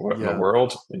bogus. What in the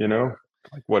world?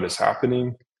 Like what is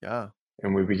happening? Yeah.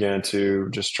 And we began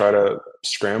to just try to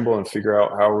scramble and figure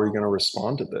out how are we going to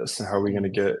respond to this and how are we going to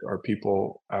get our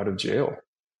people out of jail.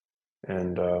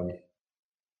 And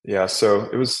so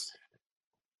it was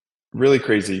really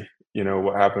crazy.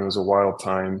 What happened was a wild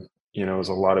time. It was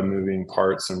a lot of moving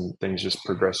parts and things just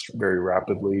progressed very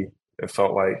rapidly. It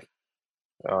felt like,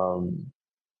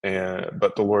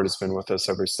 but the Lord has been with us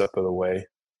every step of the way.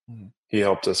 Mm-hmm. He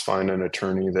helped us find an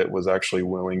attorney that was actually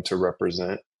willing to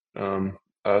represent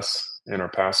us and our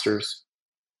pastors.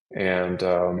 And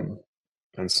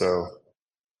so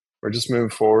we're just moving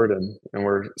forward and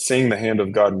we're seeing the hand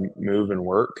of God move and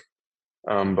work.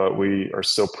 But we are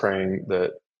still praying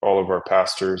that all of our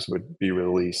pastors would be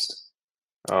released.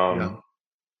 Yeah.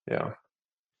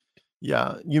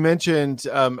 You mentioned,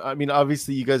 I mean,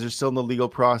 obviously you guys are still in the legal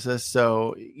process.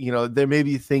 So, there may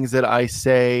be things that I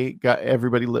say, got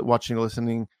everybody watching or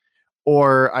listening,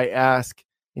 or I ask,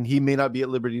 and he may not be at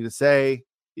liberty to say.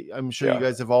 I'm sure you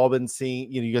guys have all been seeing,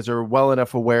 you guys are well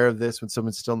enough aware of this when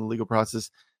someone's still in the legal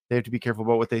process. They have to be careful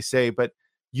about what they say. But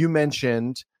you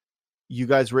mentioned you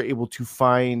guys were able to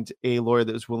find a lawyer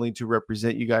that was willing to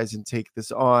represent you guys and take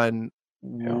this on.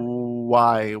 Yeah.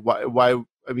 Why?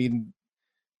 I mean,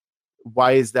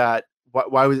 why is that?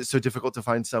 Why was it so difficult to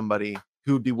find somebody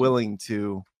who would be willing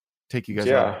to take you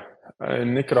guys on?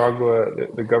 In Nicaragua,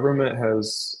 the government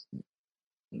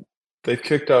they've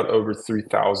kicked out over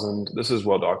 3,000. This is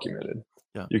well documented.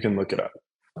 Yeah. You can look it up.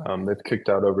 They've kicked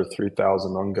out over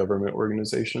 3,000 non-government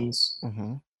organizations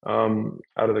out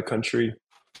of the country.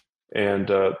 And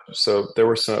so there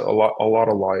were a lot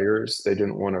of liars. They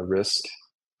didn't want to risk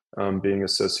being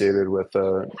associated with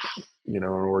an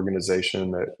organization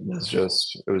that was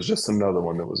just another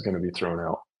one that was going to be thrown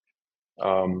out.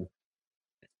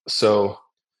 So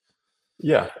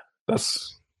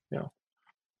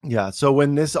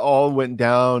when this all went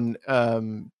down,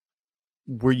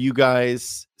 were you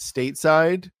guys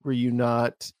stateside? Were you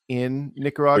not in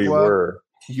Nicaragua? We were.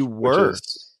 You were.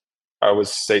 I was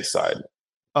stateside.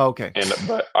 Oh, okay.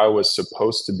 But I was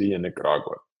supposed to be in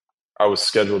Nicaragua. I was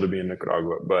scheduled to be in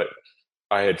Nicaragua, but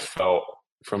I had felt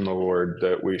from the Lord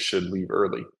that we should leave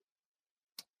early.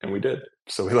 And we did.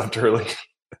 So we left early.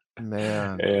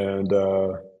 Man. And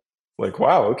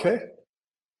wow, okay.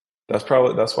 That's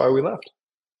why we left.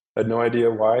 I had no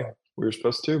idea why we were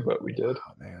supposed to, but we did.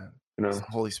 Oh man. It's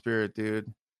the Holy Spirit,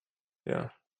 dude. Yeah.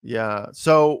 Yeah.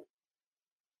 So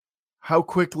how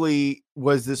quickly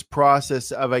was this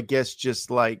process of, I guess,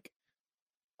 just like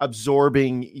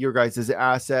absorbing your guys'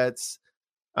 assets,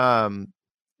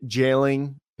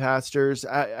 jailing pastors?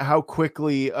 How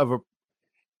quickly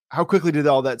did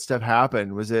all that stuff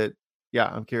happen? Was it? Yeah,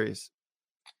 I'm curious.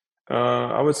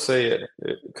 I would say it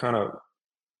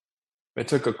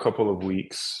took a couple of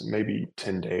weeks, maybe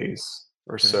 10 days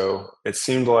or so. It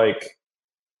seemed like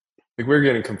we were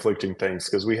getting conflicting things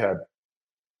because we had,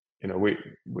 we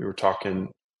were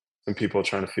talking some people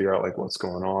trying to figure out like what's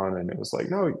going on, and it was like,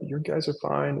 no, your guys are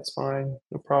fine, it's fine,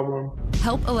 no problem.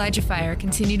 Help ElijahFire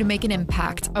continue to make an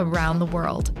impact around the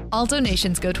world. All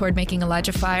donations go toward making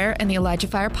ElijahFire and the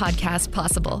ElijahFire podcast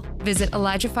possible. Visit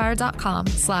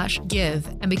ElijahFire.com/give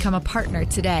and become a partner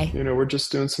today. We're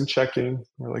just doing some checking.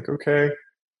 We're like, okay.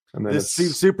 And then this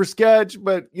seems super sketch,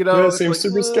 but yeah, it seems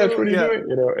like, super sketch. What are you doing?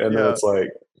 And then it's like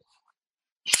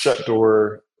shut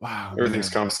door. Wow,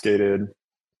 everything's confiscated.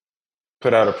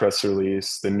 Put out a press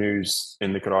release. The news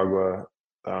in Nicaragua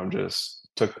just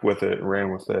took with it,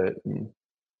 ran with it, and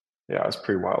yeah, it was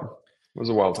pretty wild. It was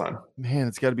a wild time. Man,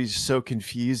 it's got to be so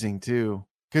confusing too,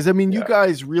 because I mean, you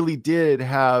guys really did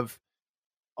have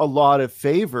a lot of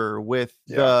favor with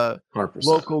the 100%.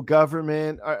 Local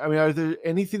government. I mean, are there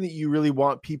anything that you really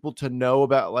want people to know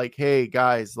about? Like, hey,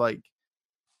 guys, like,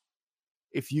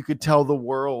 if you could tell the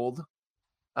world.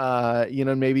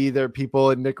 Maybe there are people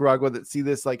in Nicaragua that see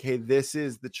this like, hey, this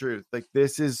is the truth. Like,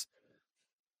 this is,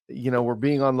 we're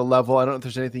being on the level. I don't know if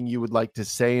there's anything you would like to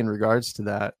say in regards to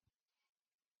that.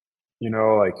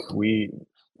 Like we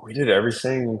did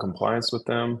everything in compliance with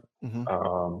them.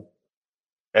 Mm-hmm.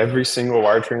 Every single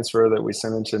wire transfer that we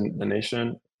sent into the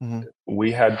nation,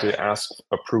 we had to ask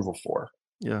approval for.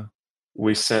 Yeah.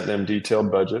 We sent them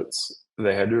detailed budgets.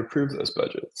 They had to approve those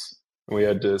budgets. We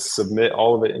had to submit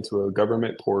all of it into a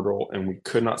government portal, and we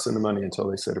could not send the money until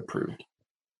they said approved.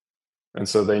 And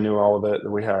so they knew all of it.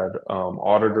 We had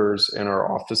auditors in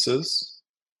our offices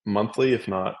monthly, if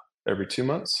not every 2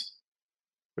 months.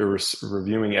 We were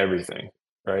reviewing everything,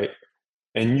 right?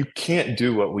 And you can't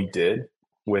do what we did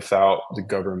without the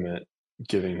government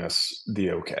giving us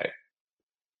the okay.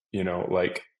 We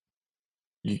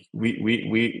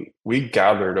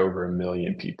gathered over 1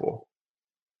 million people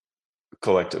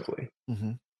collectively.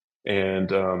 And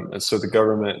so the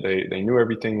government, they knew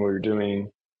everything we were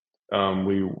doing.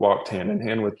 We walked hand in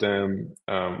hand with them.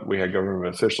 We had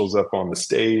government officials up on the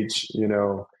stage. We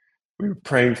were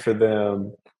praying for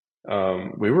them.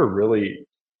 We were really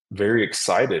very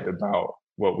excited about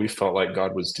what we felt like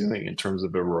God was doing in terms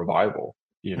of a revival.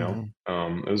 It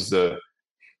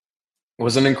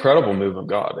was an incredible move of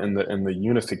God, and the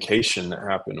unification that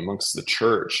happened amongst the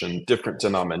church and different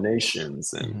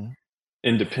denominations and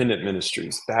independent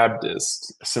ministries,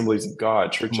 Baptists, Assemblies of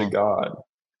God, Church of God.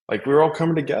 Like, we were all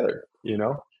coming together,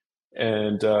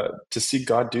 and to see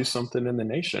God do something in the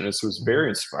nation. This was very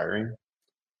inspiring.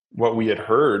 What we had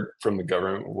heard from the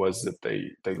government was that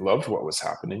they loved what was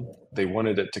happening. They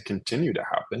wanted it to continue to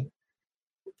happen.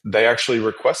 They actually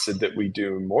requested that we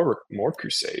do more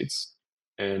crusades.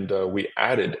 And we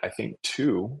added, I think,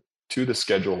 2 to the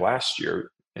schedule last year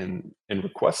in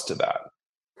request to that.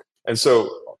 And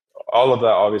so all of that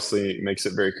obviously makes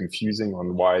it very confusing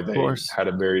on why they had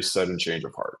a very sudden change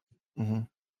of heart.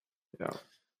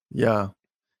 Yeah.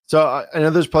 So I know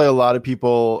there's probably a lot of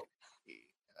people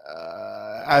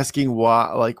asking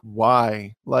why.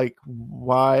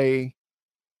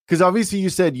 Because obviously you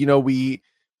said, we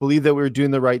believe that we were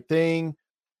doing the right thing.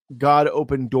 God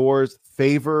opened doors,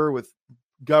 favor with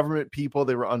government people.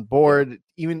 They were on board.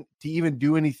 Even to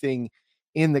do anything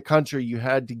in the country, you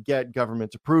had to get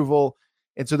government approval.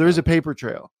 And so there is a paper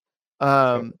trail.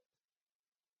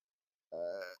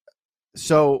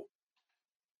 So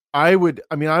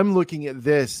I'm looking at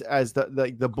this as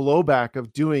the blowback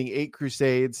of doing 8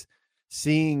 crusades,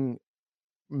 seeing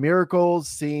miracles,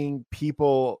 seeing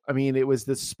people. I mean, it was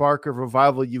the spark of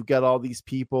revival. You've got all these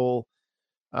people,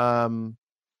 different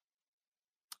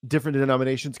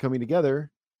denominations coming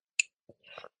together.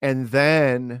 And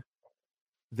then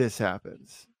this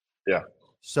happens. Yeah.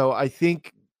 So I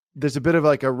think there's a bit of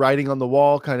like a writing on the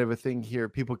wall kind of a thing here.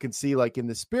 People can see, like, in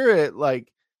the spirit, like,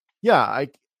 yeah,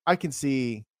 I can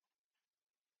see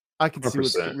 100%.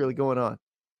 What's really going on.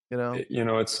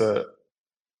 It's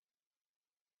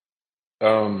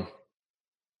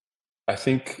I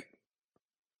think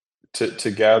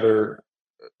to gather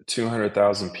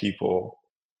 200,000 people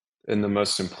in the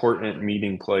most important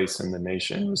meeting place in the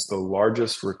nation was the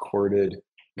largest recorded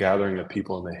gathering of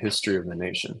people in the history of the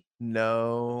nation.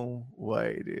 No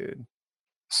way, dude.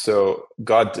 So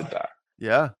God did that.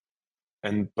 Yeah.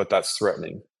 But that's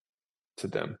threatening to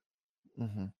them.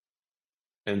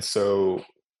 And so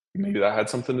maybe that had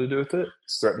something to do with it.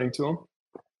 It's threatening to them.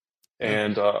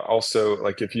 And also,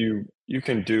 like, if you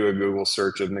can do a Google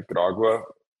search of Nicaragua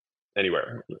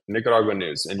anywhere, Nicaragua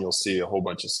news, and you'll see a whole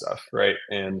bunch of stuff, right?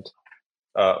 And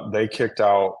they're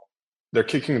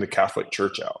kicking the Catholic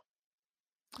Church out.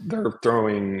 They're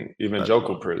throwing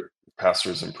evangelical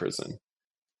pastors in prison,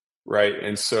 right?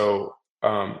 And so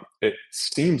it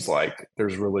seems like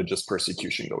there's religious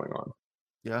persecution going on.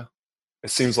 Yeah. It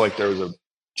seems like there was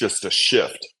just a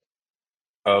shift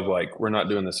of like, we're not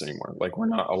doing this anymore. Like, we're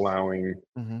not allowing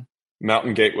Mm-hmm.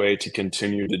 Mountain Gateway to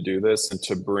continue to do this and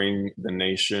to bring the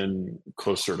nation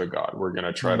closer to God. We're going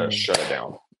to try to shut it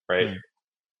down, right?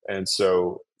 And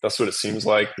so that's what it seems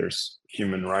like. There's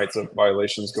human rights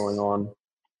violations going on,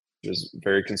 which is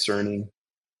very concerning.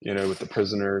 You know, with the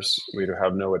prisoners, we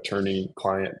have no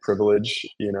attorney-client privilege.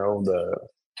 You know,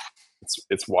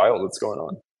 it's wild what's going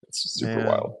on. It's super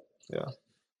wild. Yeah.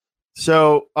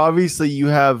 So obviously you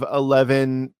have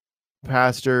 11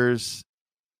 pastors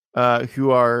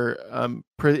who are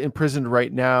imprisoned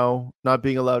right now, not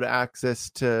being allowed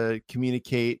access to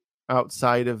communicate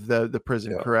outside of the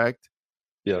prison, correct?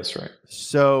 Yeah, that's right.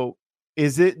 So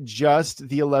is it just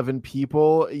the 11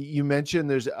 people? You mentioned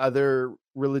there's other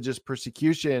religious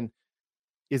persecution.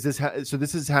 Is this so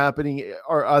this is happening?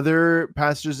 Are other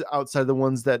pastors outside the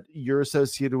ones that you're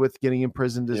associated with getting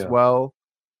imprisoned as well?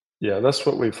 Yeah, that's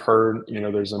what we've heard. You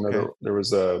know, there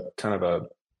was a kind of a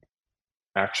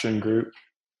action group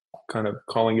kind of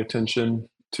calling attention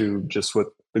to just what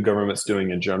the government's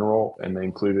doing in general, and they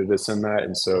included us in that.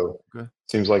 And so it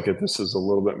seems like this is a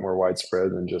little bit more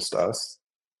widespread than just us.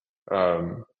 I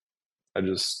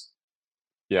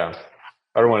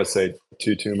don't want to say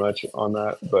too much on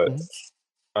that, but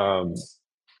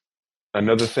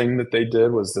another thing that they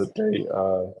did was that they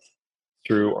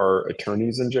threw our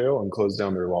attorneys in jail and closed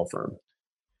down their law firm.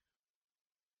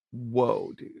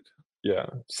 Whoa, dude. Yeah.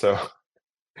 So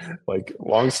like,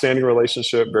 long-standing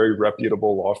relationship, very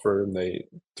reputable law firm. They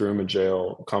threw them in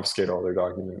jail, confiscated all their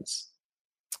documents.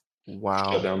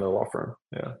 Wow. Shut down their law firm.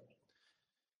 Yeah.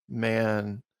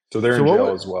 Man. So they're in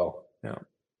jail as well. Yeah.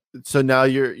 So now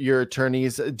your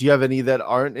attorneys, do you have any that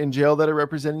aren't in jail that are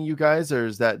representing you guys, or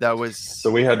is that was?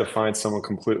 So we had to find someone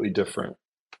completely different,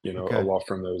 you know, a law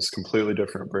firm that was completely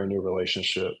different, brand new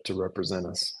relationship to represent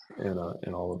us in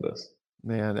all of this.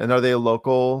 Man, and are they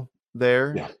local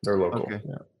there? Yeah, they're local. Okay.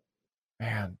 Yeah.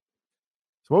 Man.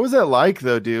 So what was that like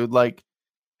though, dude? Like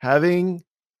having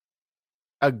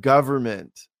a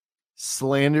government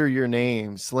slander your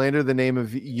name, slander the name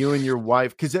of you and your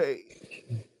wife. Because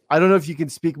I don't know if you can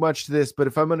speak much to this, but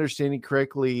if I'm understanding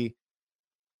correctly,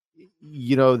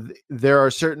 you know, there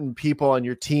are certain people on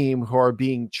your team who are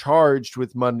being charged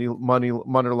with money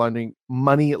laundering,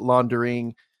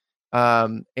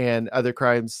 and other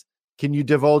crimes. Can you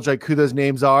divulge like who those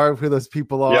names are, who those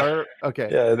people are? Yeah. Okay.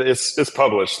 Yeah, it's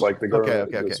published. Like the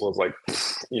government was like,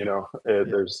 you know,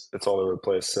 it's all over the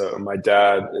place. So my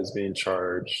dad is being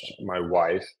charged. My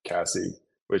wife, Cassie,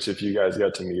 which if you guys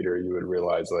got to meet her, you would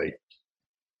realize like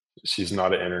she's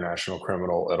not an international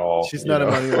criminal at all. She's not a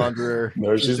money launderer.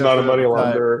 No, she's not a money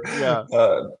launderer. Yeah.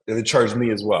 They charged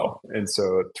me as well. And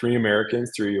so 3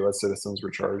 Americans, 3 US citizens were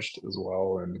charged as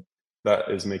well. And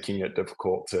that is making it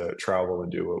difficult to travel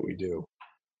and do what we do,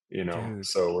 you know. Dude.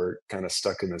 So we're kind of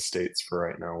stuck in the States for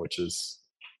right now, which is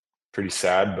pretty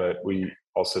sad, but we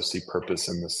also see purpose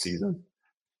in this season.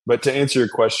 But to answer your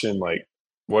question, like,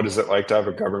 what is it like to have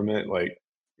a government like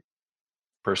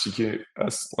persecute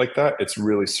us like that? It's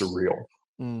really surreal.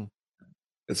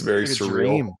 It's very surreal.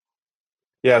 Dream.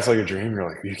 Yeah, it's like a dream. You're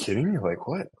like, are you kidding me? Like,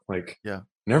 what? Like, yeah.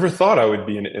 Never thought I would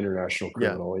be an international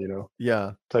criminal, you know?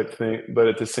 Yeah. Type thing. But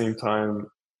at the same time,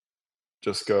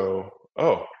 just go,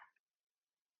 oh,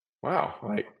 wow,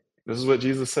 like this is what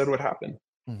Jesus said would happen.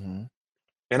 And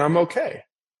I'm okay.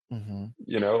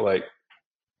 You know, like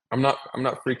I'm not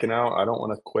freaking out. I don't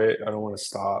want to quit. I don't want to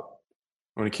stop.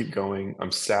 I want to keep going.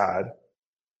 I'm sad,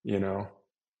 you know.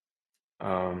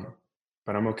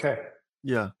 But I'm okay.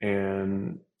 Yeah.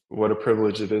 And what a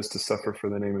privilege it is to suffer for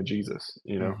the name of Jesus,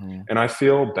 you know? And I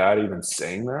feel bad even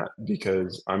saying that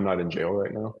because I'm not in jail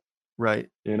right now. Right.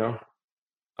 You know?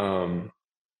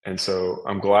 And so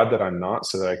I'm glad that I'm not,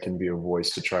 so that I can be a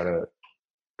voice to try to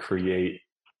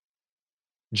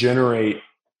generate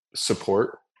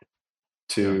support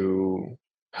to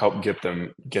help get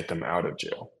them out of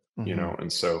jail, you know? And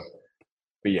so,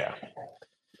 but yeah,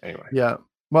 anyway. Yeah.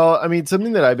 Well, I mean,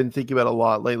 something that I've been thinking about a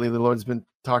lot lately, the Lord's been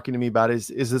talking to me about is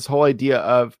this whole idea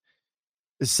of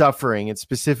suffering, and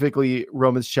specifically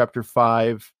Romans chapter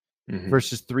 5,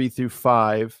 verses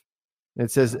 3-5. And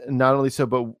it says, not only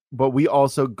so, but we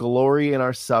also glory in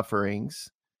our sufferings.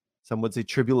 Some would say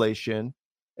tribulation.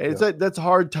 And it's like, that's a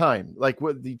hard time. Like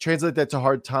what you translate that to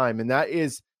hard time. And that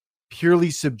is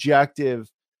purely subjective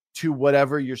to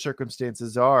whatever your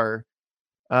circumstances are.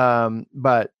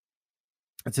 But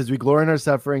it says we glory in our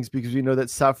sufferings because we know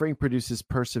that suffering produces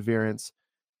perseverance,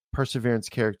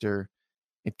 character,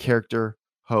 and character,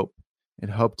 hope.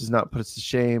 And hope does not put us to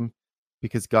shame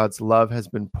because God's love has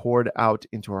been poured out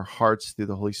into our hearts through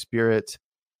the Holy Spirit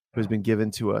who has been given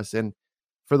to us. And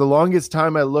for the longest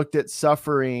time, I looked at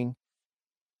suffering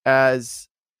as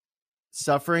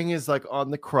suffering is like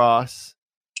on the cross,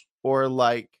 or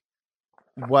like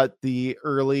what the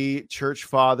early church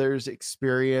fathers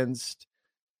experienced.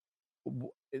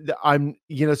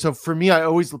 So for me, I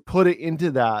always put it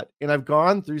into that. And I've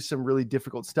gone through some really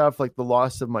difficult stuff, like the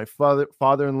loss of my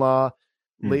father-in-law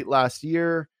late last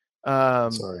year.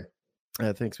 Sorry.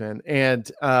 Thanks, man. And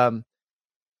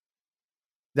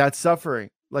that's suffering.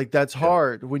 Like, that's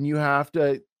hard when you have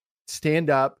to stand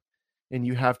up and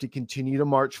you have to continue to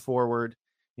march forward,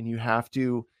 and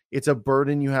it's a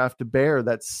burden you have to bear.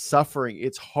 That's suffering.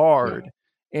 It's hard.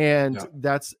 And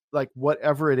that's like,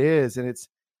 whatever it is. And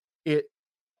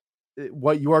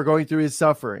what you are going through is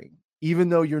suffering, even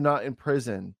though you're not in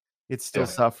prison, it's still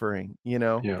suffering,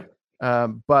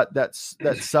 but that's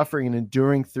suffering and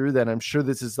enduring through that. I'm sure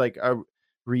this is like a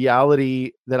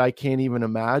reality that I can't even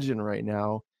imagine right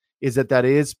now, is that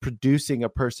is producing a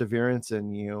perseverance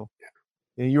in you.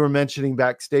 And you were mentioning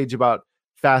backstage about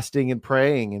fasting and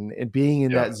praying and being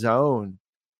in that zone.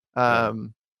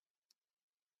 Was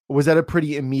that a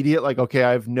pretty immediate, like, okay,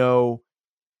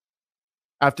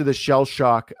 after the shell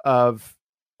shock of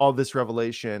all this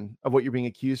revelation of what you're being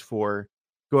accused for,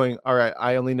 going, all right,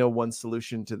 I only know one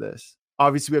solution to this.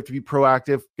 Obviously we have to be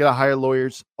proactive, gotta hire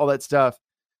lawyers, all that stuff.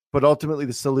 But ultimately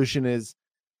the solution is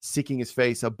seeking his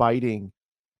face, abiding.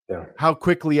 Yeah. How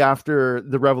quickly after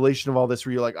the revelation of all this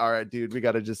were you like, all right, dude, we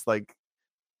gotta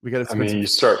you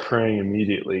start praying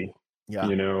immediately. Yeah.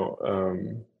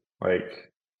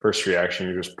 Like, first reaction,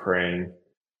 you're just praying.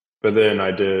 But then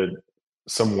I did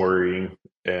some worrying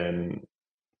and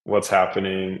what's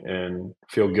happening and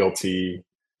feel guilty.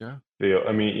 Yeah.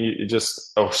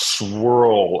 Just a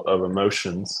swirl of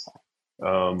emotions.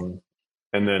 And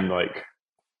then like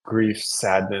grief,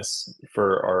 sadness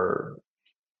for our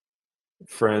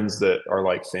friends that are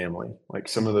like family. Like,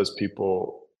 some of those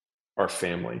people are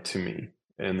family to me,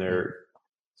 and they're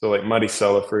so, like,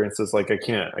 Maricela, for instance. Like, I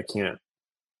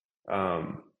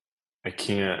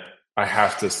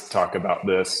have to talk about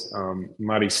this.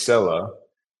 Maricela,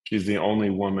 she's the only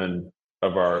woman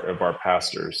of our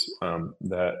pastors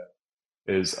that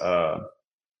is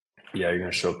you're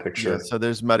gonna show a picture. So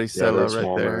there's Maricela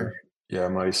right there. Yeah,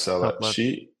 Maricela.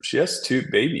 She has 2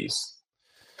 babies.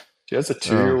 She has a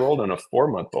 2-year-old and a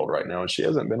 4-month-old right now, and she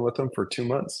hasn't been with them for 2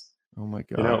 months. Oh my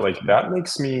God. Like, that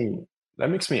makes me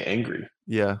angry.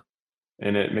 Yeah.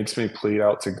 And it makes me plead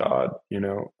out to God,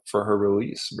 for her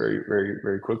release very, very,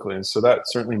 very quickly. And so that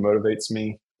certainly motivates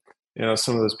me.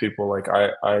 Some of those people, like,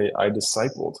 I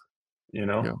discipled,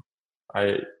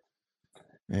 I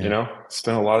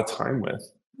spent a lot of time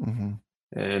with. Mm-hmm.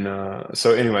 And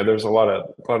so anyway, there's a lot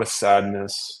of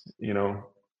sadness,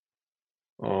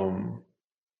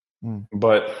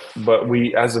 but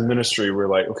we, as a ministry, we're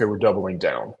like, okay, we're doubling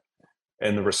down.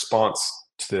 And the response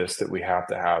to this that we have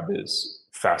to have is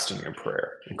fasting and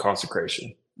prayer and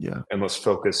consecration. Yeah. And let's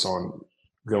focus on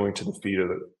going to the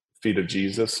feet of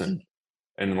Jesus and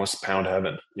let's pound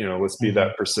heaven. Let's be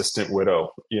that persistent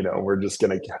widow. We're just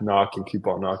going to knock and keep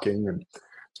on knocking. And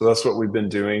so that's what we've been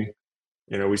doing.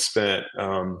 We spent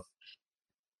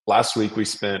last week, we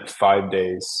spent 5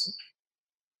 days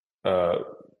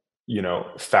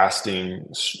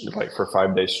fasting, like, for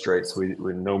 5 days straight. So we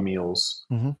no meals.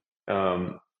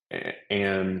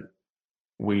 And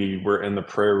we were in the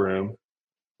prayer room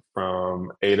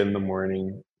from 8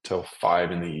 a.m. till 5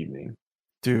 p.m,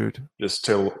 dude, just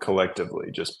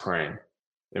collectively just praying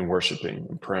and worshiping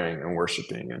and praying and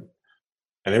worshiping.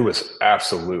 And it was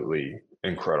absolutely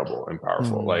incredible and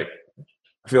powerful. Like,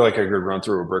 I feel like I could run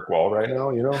through a brick wall right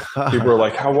now. People are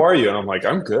like, how are you? And I'm like,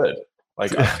 I'm good.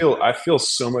 Like, I feel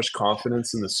so much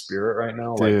confidence in the Spirit right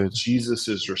now. Dude. Like, Jesus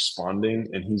is responding,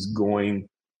 and he's going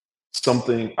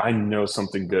something. I know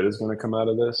something good is going to come out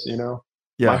of this.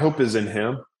 My hope is in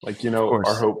him. Like,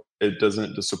 our hope, it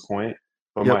doesn't disappoint,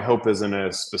 but my hope is in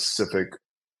a specific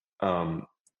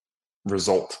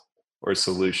result or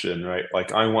solution, right?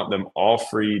 Like, I want them all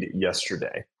freed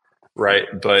yesterday, right?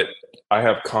 But I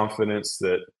have confidence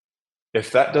that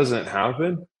if that doesn't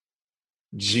happen,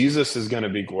 Jesus is going to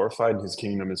be glorified and his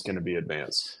kingdom is going to be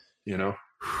advanced,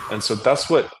 And so that's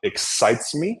what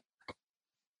excites me,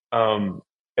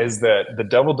 is that the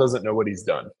devil doesn't know what he's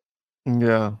done.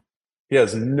 Yeah. He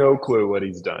has no clue what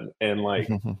he's done. And like,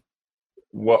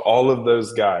 what all of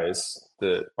those guys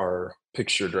that are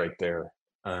pictured right there,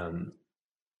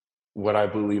 what I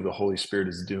believe the Holy Spirit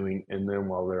is doing in them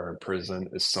while they're in prison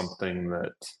is something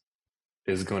that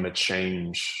is going to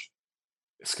change.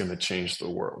 It's going to change the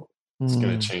world. It's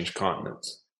going to change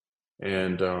continents.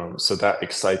 And so that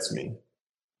excites me.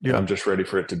 Yeah. I'm just ready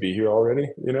for it to be here already,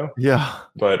 Yeah.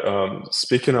 But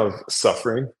speaking of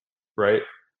suffering, right?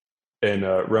 in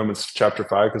Romans chapter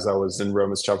 5, because I was in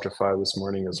Romans chapter 5 this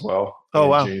morning as well. Oh, and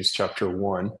wow. James chapter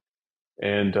 1.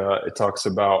 And it talks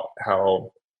about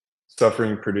how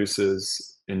suffering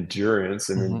produces endurance,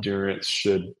 and endurance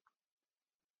should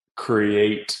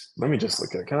create. Let me just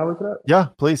look at it. Can I look at that? Yeah,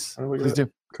 please. Can I look at Please it?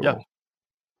 do. Cool. Yeah.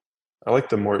 I like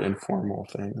the more informal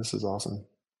thing. This is awesome.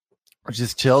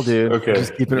 Just chill, dude. Okay.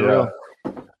 Just keeping it real.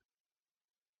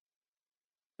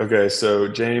 Okay, so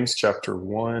James chapter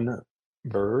 1,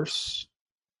 verse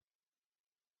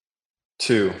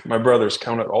 2. My brothers,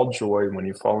 count it all joy when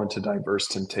you fall into diverse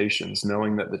temptations,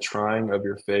 knowing that the trying of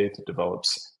your faith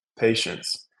develops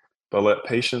patience. But let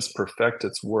patience perfect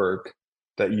its work,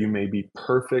 that you may be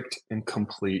perfect and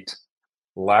complete,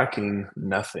 lacking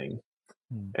nothing.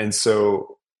 And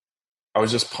so I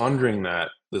was just pondering that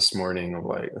this morning of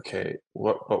like, okay,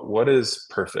 what is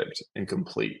perfect and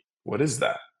complete? What is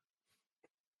that?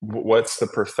 What's the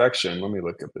perfection? Let me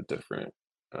look up a different,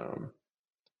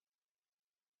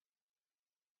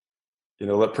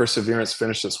 let perseverance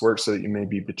finish its work so that you may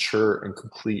be mature and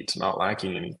complete, not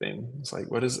lacking anything. It's like,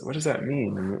 what does that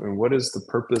mean? And what is the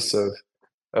purpose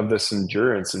of this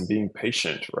endurance and being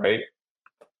patient, right?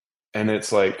 And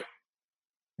it's like,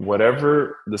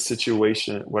 whatever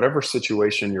situation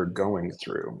you're going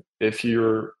through, if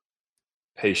you're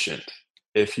patient,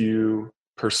 if you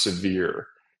persevere,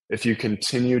 if you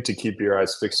continue to keep your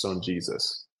eyes fixed on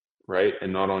Jesus, right,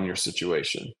 and not on your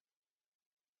situation,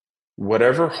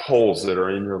 whatever holes that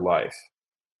are in your life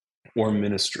or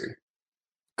ministry,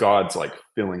 God's like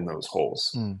filling those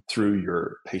holes through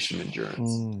your patient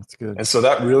endurance. That's good. And so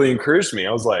that really encouraged me.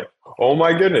 I was like, oh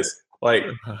my goodness, like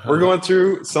we're going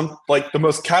through the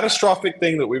most catastrophic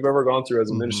thing that we've ever gone through as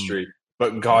a ministry,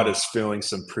 but God is filling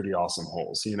some pretty awesome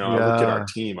holes. I look at our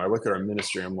team, I look at our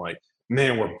ministry, I'm like,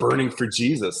 man, we're burning for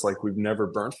Jesus like we've never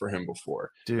burned for him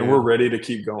before. Dude. And we're ready to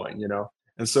keep going,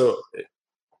 And so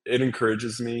it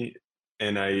encourages me,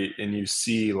 and you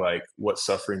see like what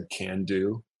suffering can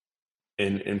do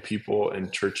in people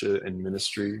and church and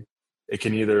ministry. It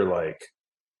can either like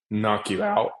knock you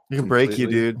out. It can break you,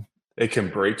 dude. It can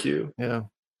break you. Yeah.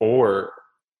 Or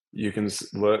you can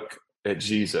look at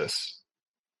Jesus.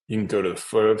 You can go to the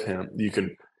foot of him. You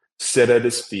can sit at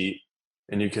his feet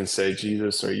and you can say,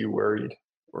 Jesus, are you worried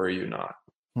or are you not?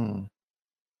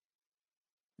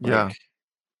 Yeah.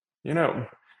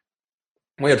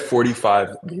 We had 45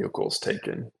 vehicles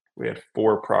taken. We had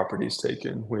 4 properties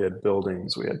taken. We had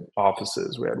buildings. We had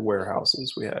offices. We had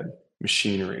warehouses. We had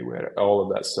machinery. We had all of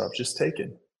that stuff just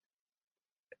taken.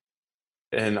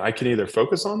 And I can either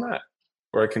focus on that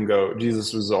or I can go,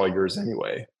 Jesus was all yours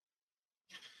anyway.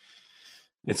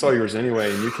 It's all yours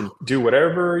anyway, and you can do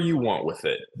whatever you want with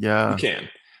it. Yeah. You can.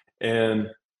 And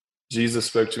Jesus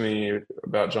spoke to me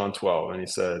about John 12, and he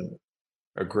said,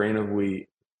 a grain of wheat,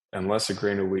 unless a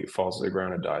grain of wheat falls to the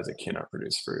ground and dies, it cannot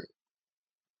produce fruit.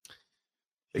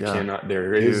 It cannot.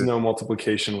 There is no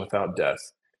multiplication without death.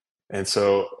 And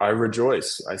so I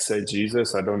rejoice. I say,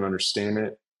 Jesus, I don't understand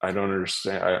it. I don't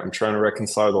understand. I'm trying to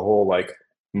reconcile the whole like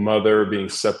mother being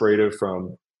separated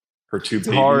from her 2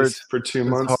 babies for 2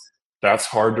 months. Hard. That's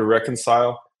hard to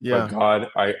reconcile. Yeah. But God,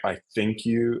 I thank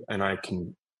you, and I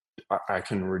can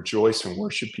rejoice and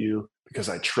worship you because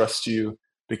I trust you,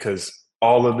 because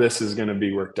all of this is going to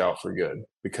be worked out for good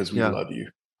because we love you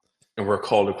and we're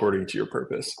called according to your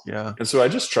purpose. Yeah. And so I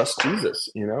just trust Jesus,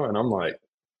 and I'm like,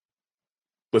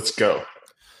 let's go.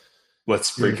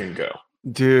 Let's freaking go.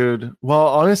 Dude. Well,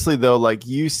 honestly though, like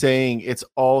you saying it's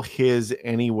all his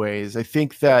anyways, I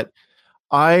think that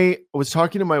I was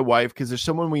talking to my wife because there's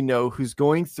someone we know who's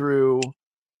going through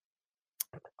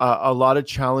a lot of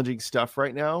challenging stuff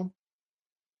right now,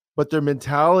 but their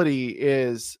mentality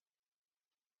is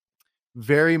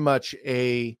very much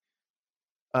a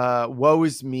woe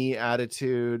is me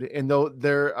attitude. And though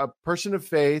they're a person of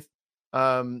faith,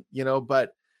 but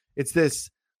it's this,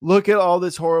 look at all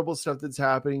this horrible stuff that's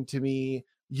happening to me.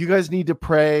 You guys need to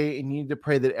pray, and you need to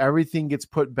pray that everything gets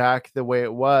put back the way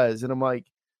it was. And I'm like,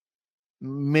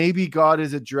 maybe God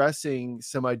is addressing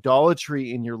some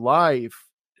idolatry in your life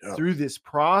through this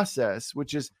process,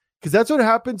 which is because that's what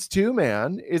happens too,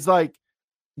 man. Is like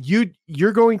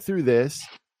you're going through this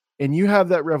and you have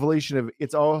that revelation of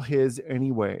it's all his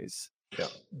anyways. Yeah.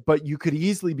 But you could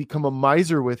easily become a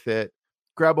miser with it,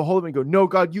 grab a hold of it and go, no,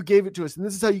 God, you gave it to us. And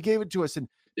this is how you gave it to us. And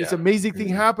this amazing thing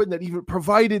happened that even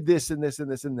provided this and this and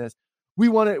this and this. We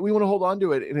want to hold on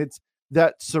to it. And it's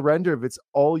that surrender of it's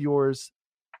all yours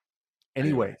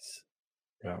anyways.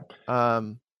 Yeah.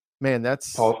 Man,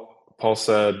 that's Paul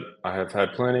said, I have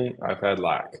had plenty, I've had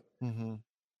lack. Mm-hmm.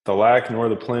 The lack nor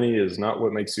the plenty is not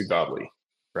what makes you godly,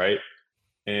 right?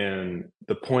 And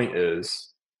the point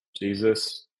is,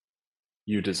 Jesus,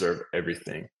 you deserve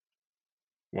everything.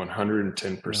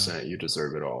 110%, you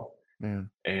deserve it all. Man.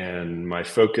 And my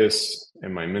focus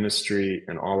and my ministry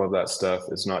and all of that stuff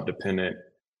is not dependent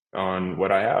on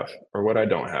what I have or what I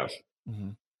don't have.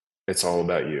 Mhm. It's all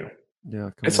about you.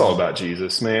 Yeah, It's all about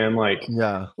Jesus, man. Like,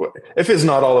 yeah, if it's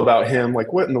not all about him,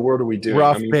 like, what in the world are we doing?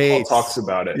 rough I mean, base. Paul talks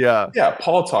about it. Yeah,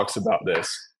 Paul talks about this,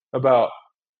 about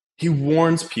he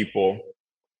warns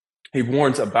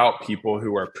about people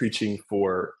who are preaching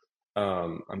for,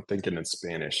 I'm thinking in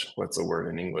Spanish. What's the word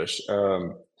in English?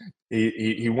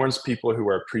 He warns people who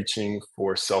are preaching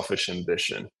for selfish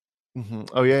ambition. Mm-hmm.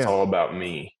 Oh yeah, It's all about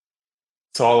me.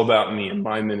 It's all about me and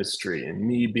my ministry and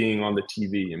me being on the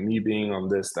TV and me being on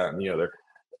this, that, and the other.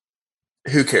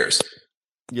 Who cares?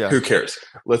 Yeah. Who cares?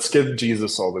 Let's give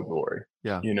Jesus all the glory.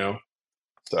 Yeah. You know?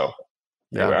 So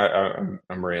yeah, anyway,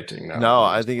 I'm ranting now. No,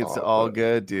 I think it's all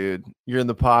good, dude. You're in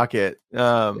the pocket.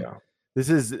 Yeah. This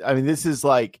is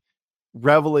like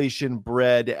revelation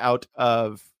bred out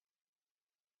of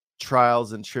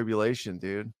trials and tribulation,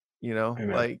 dude. You know,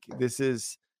 Amen. like this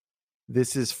is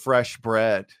fresh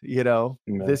bread, you know.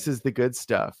 Amen. This is the good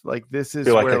stuff. Like this is I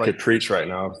feel like where, I could preach right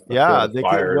now. Yeah,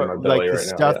 fire in my belly like the right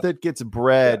stuff now. that gets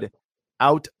bred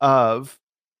out of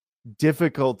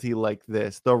difficulty like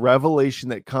this, the revelation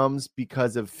that comes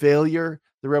because of failure,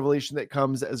 the revelation that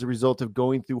comes as a result of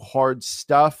going through hard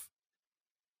stuff.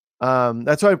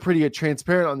 That's why I'm pretty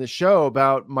transparent on the show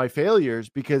about my failures,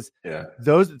 because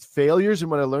those failures and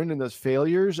what I learned in those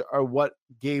failures are what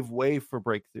gave way for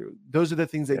breakthrough. Those are the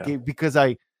things that gave, because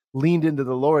I leaned into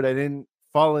the Lord. I didn't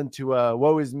fall into a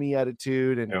woe is me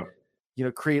attitude and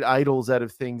create idols out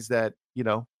of things that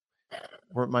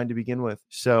weren't mine to begin with.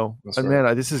 So,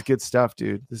 man, this is good stuff,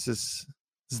 dude. This is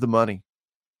the money.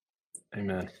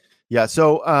 Amen. Yeah.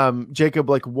 So, Jacob,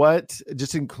 like, what?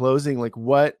 Just in closing, like,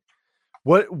 what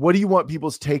do you want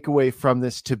people's takeaway from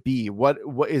this to be? What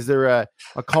is there a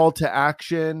call to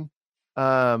action?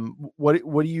 What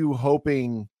are you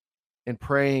hoping and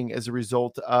praying as a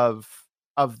result of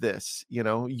this?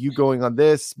 You going on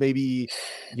this, maybe,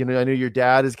 I know your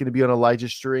dad is going to be on Elijah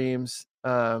streams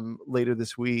later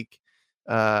this week.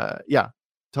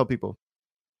 Tell people.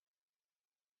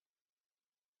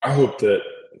 I hope that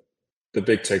the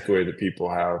big takeaway that people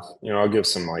have, I'll give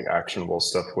some like actionable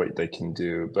stuff, what they can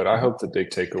do, but I hope the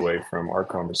big takeaway from our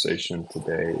conversation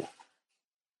today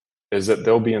is that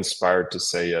they'll be inspired to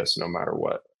say yes no matter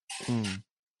what.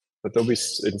 But they'll be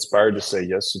inspired to say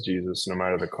yes to Jesus no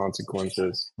matter the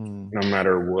consequences, no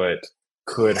matter what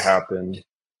could happen.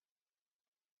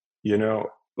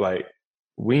 Like,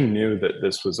 we knew that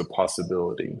this was a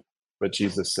possibility, but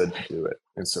Jesus said to do it,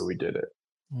 and so we did it.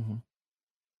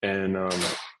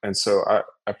 And so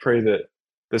I pray that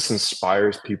this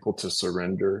inspires people to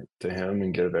surrender to him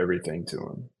and give everything to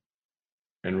him,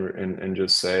 and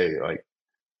just say, like,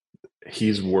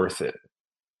 he's worth it.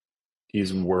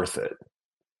 He's worth it.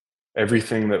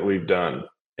 Everything that we've done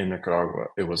in Nicaragua,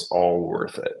 it was all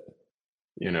worth it,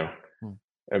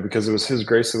 and because it was his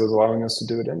grace that was allowing us to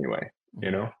do it anyway,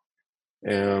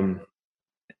 and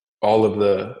all of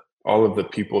the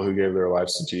people who gave their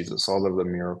lives to Jesus, all of the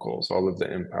miracles, all of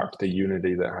the impact, the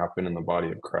unity that happened in the body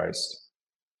of Christ,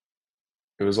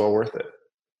 it was all worth it.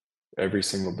 Every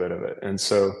single bit of it. And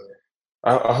so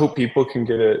I hope people can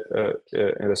get a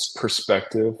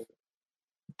perspective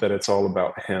that it's all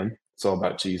about him. It's all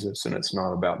about Jesus, and it's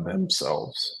not about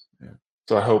themselves.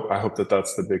 So I hope that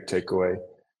that's the big takeaway.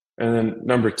 And then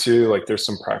number two, like, there's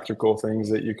some practical things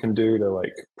that you can do to,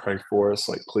 like, pray for us.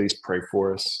 Like, please pray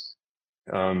for us.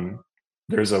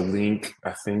 There's a link.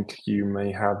 I think you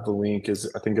may have the link.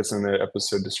 I think it's in the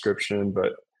episode description,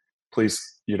 but please,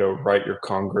 write your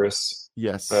Congress.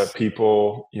 Yes.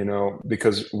 People,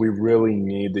 because we really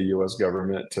need the U.S.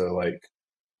 government to, like,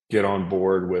 get on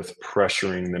board with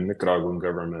pressuring the Nicaraguan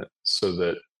government so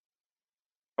that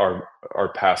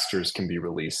our pastors can be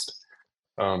released.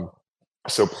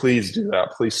 So please do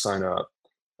that. Please sign up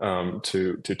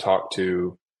to talk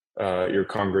to your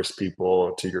Congress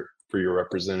people, for your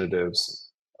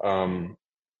representatives, and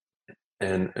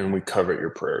we covet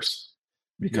your prayers,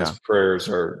 because prayers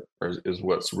is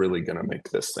what's really going to make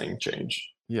this thing change.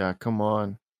 Yeah, come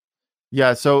on.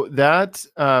 Yeah, so that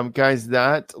guys,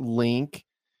 that link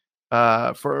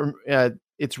for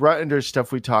it's right under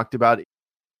stuff we talked about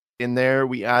in there.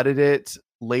 We added it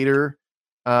later.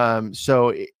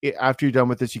 So after you're done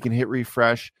with this, you can hit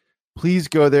refresh. Please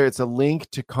go there. It's a link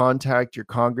to contact your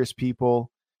Congress people.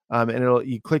 And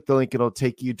you click the link, it'll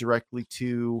take you directly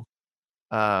to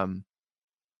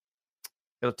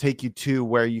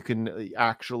where you can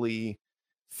actually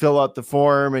fill out the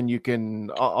form, and you can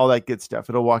all that good stuff.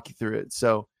 It'll walk you through it.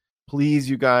 So please,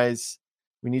 you guys,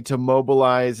 We need to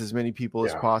mobilize as many people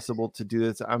as Yeah. possible to do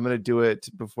this. I'm going to do it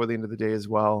before the end of the day as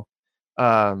well.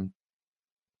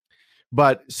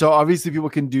 But so obviously people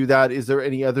can do that. Is there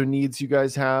any other needs you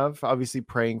guys have? Obviously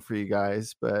praying for you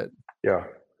guys, but Yeah.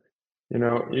 You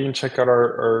can check out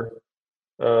our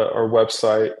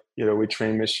website. We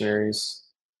train missionaries.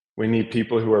 We need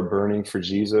people who are burning for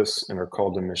Jesus and are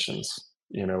called to missions.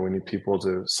 We need people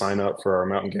to sign up for our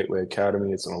Mountain Gateway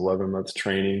Academy. It's an 11-month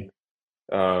training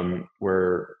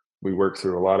where we work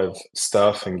through a lot of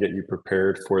stuff and get you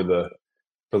prepared for the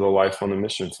life on the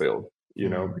mission field.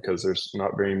 Because there's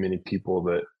not very many people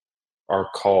that are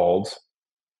called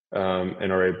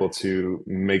and are able to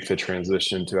make the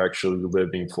transition to actually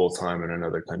living full time in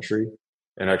another country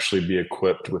and actually be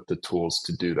equipped with the tools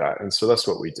to do that. And so that's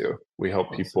what we do. We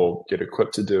help people get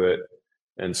equipped to do it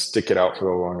and stick it out for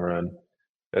the long run.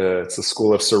 It's a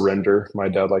school of surrender. My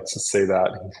dad likes to say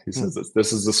that. He says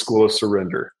this is the school of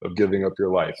surrender, of giving up your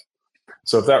life.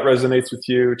 So if that resonates with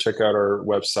you, check out our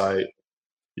website.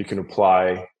 You can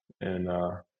apply, and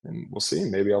we'll see.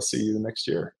 Maybe I'll see you next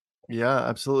year. Yeah,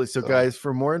 absolutely. So guys,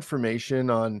 for more information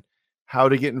on how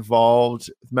to get involved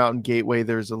with Mountain Gateway,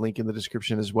 there's a link in the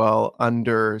description as well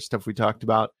under stuff we talked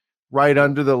about, right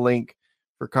under the link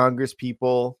for Congress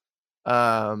people,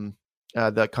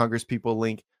 the Congress people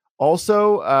link.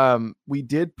 Also, we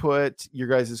did put your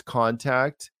guys'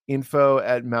 contact info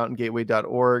at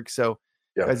mountaingateway.org. So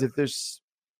guys, is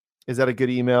that a good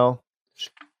email?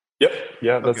 Yep.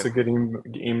 Yeah, that's a good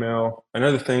email.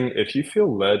 Another thing, if you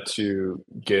feel led to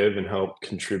give and help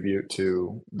contribute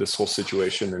to this whole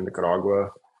situation in Nicaragua,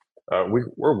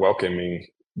 we're welcoming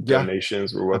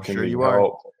donations. We're welcoming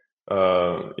help.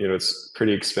 It's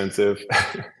pretty expensive.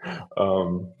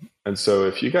 And so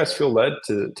if you guys feel led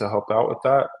to help out with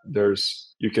that,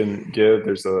 you can give.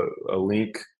 There's a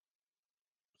link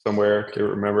somewhere. I can't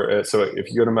remember it. So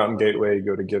if you go to Mountain Gateway,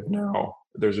 go to Give Now.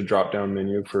 There's a drop-down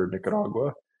menu for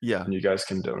Nicaragua. Yeah. And you guys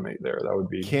can donate there. That would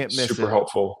be super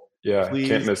helpful. Yeah. Please.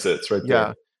 Can't miss it. It's right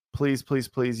there. Please, please,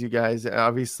 please, you guys.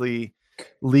 Obviously,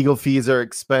 legal fees are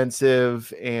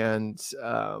expensive and,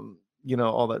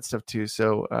 all that stuff too.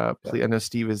 So please, I know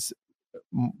Steve is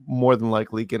more than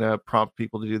likely going to prompt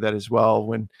people to do that as well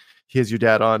when he has your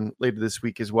dad on later this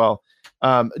week as well.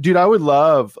 Dude, I would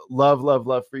love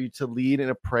for you to lead in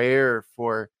a prayer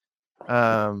for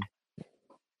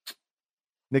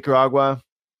Nicaragua,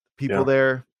 people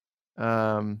there.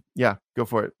 Go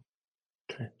for it.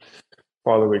 Okay.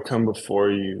 Father, we come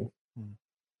before you and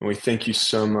we thank you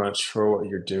so much for what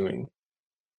you're doing.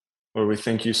 Lord, we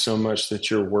thank you so much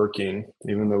that you're working,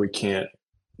 even though we can't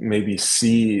maybe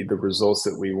see the results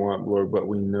that we want, Lord, but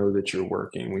we know that you're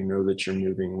working. We know that you're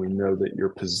moving. We know that you're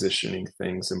positioning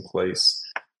things in place.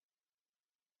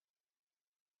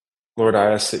 Lord,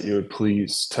 I ask that you would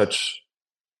please touch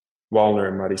Walner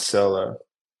and Maricela,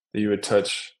 that you would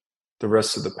touch the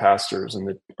rest of the pastors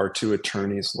and our two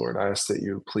attorneys, Lord. I ask that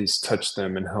you please touch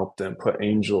them and help them, put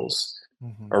angels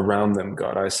around them,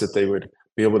 God. I ask that they would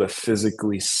be able to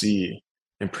physically see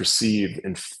and perceive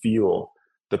and feel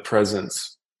the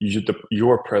presence,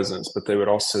 your presence, but they would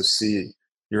also see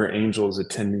your angels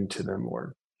attending to them,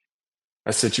 Lord. I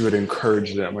ask that you would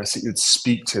encourage them. I ask that you would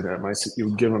speak to them. I ask that you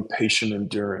would give them patient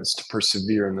endurance to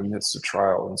persevere in the midst of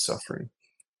trial and suffering.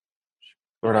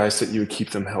 Lord, I ask that you would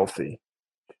keep them healthy.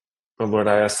 But Lord,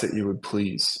 I ask that you would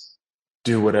please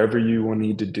do whatever you will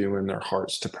need to do in their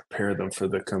hearts to prepare them for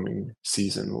the coming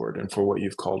season, Lord, and for what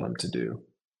you've called them to do.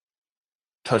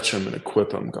 Touch them and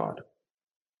equip them, God.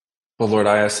 But Lord,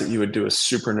 I ask that you would do a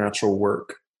supernatural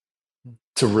work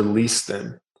to release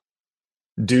them.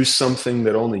 Do something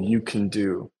that only you can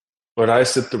do. Lord, I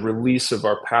ask that the release of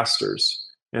our pastors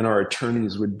and our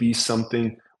attorneys would be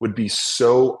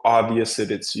so obvious that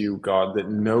it's you, God, that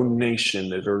no nation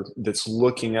that's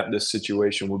looking at this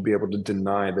situation would be able to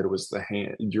deny that it was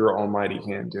your almighty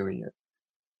hand doing it.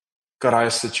 God, I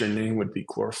ask that your name would be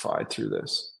glorified through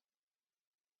this.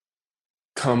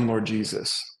 Come, Lord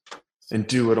Jesus, and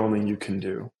do what only you can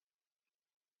do.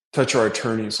 Touch our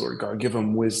attorneys, Lord God. Give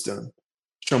them wisdom.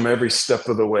 Show them every step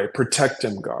of the way. Protect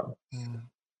them, God.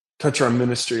 Touch our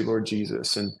ministry, Lord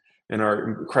Jesus, and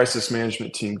our crisis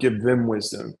management team. Give them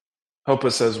wisdom. Help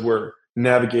us as we're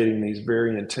navigating these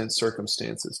very intense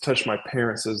circumstances. Touch my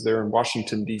parents as they're in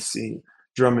Washington, D.C.,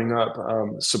 drumming up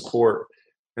support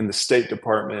in the State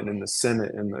Department, in the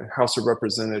Senate, in the House of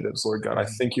Representatives. Lord God, I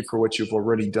thank you for what you've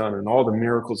already done and all the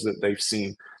miracles that they've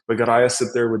seen. But God, I ask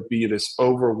that there would be this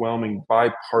overwhelming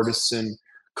bipartisan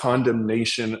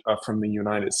condemnation from the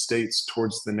United States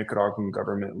towards the Nicaraguan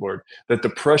government, Lord, that the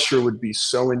pressure would be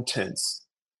so intense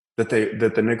that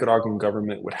the Nicaraguan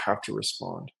government would have to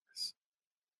respond.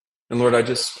 And Lord, I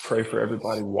just pray for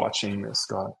everybody watching this,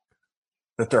 God,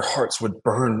 that their hearts would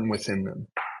burn within them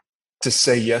to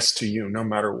say yes to you no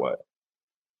matter what.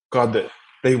 God, that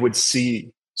they would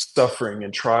see suffering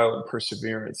and trial and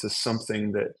perseverance as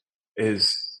something that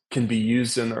can be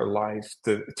used in their life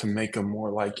to make them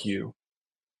more like you.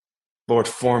 Lord,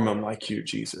 form them like you,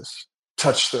 Jesus.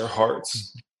 Touch their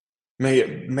hearts.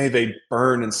 May they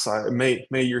burn inside.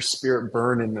 May your spirit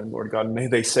burn in them, Lord God. May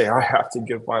they say, I have to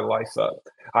give my life up.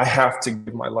 I have to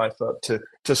give my life up to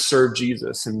serve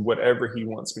Jesus in whatever he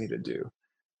wants me to do.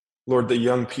 Lord, the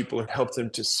young people, help them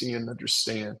to see and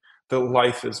understand that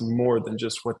life is more than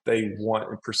just what they want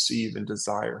and perceive and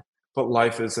desire, but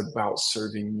life is about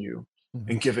serving you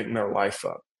and giving their life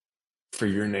up for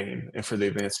your name and for the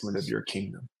advancement of your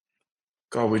kingdom.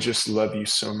 God, we just love you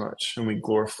so much, and we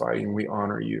glorify you and we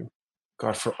honor you,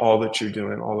 God, for all that you're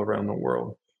doing all around the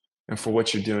world, and for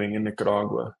what you're doing in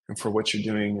Nicaragua, and for what you're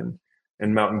doing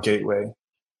in Mountain Gateway,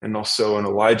 and also in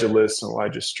Elijah List and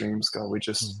Elijah Streams. God, we're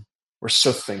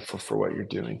so thankful for what you're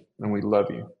doing, and we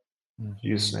love you. In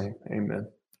Jesus' name, amen.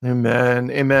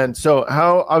 Amen. Amen. So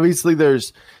obviously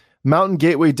there's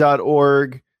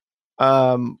mountaingateway.org.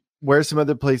 Where are some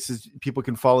other places people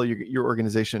can follow your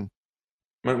organization?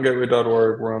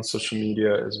 mountaingateway.org. We're on social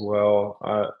media as well.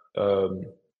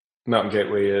 Mountain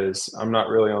Gateway is. I'm not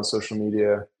really on social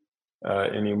media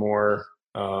anymore.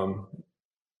 I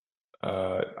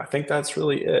think that's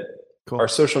really it. Cool. Our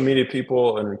social media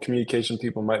people and communication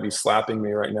people might be slapping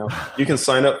me right now. You can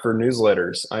sign up for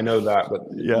newsletters. I know that, but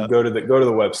yeah, go to the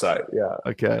website. Yeah.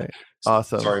 Okay.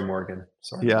 Awesome. Sorry, Morgan.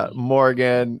 Sorry. Yeah,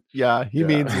 Morgan. Yeah, he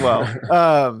means well.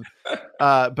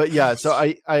 But yeah,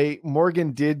 so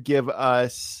Morgan did give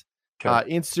us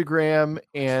Instagram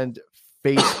and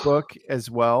Facebook as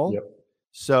well. Yep.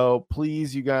 So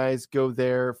please, you guys, go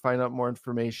there, find out more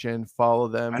information, follow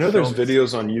them. I know there's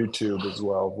videos on YouTube as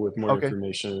well with more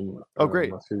information.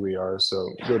 Great. Of who we are. So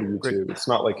go to YouTube. Great. It's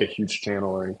not like a huge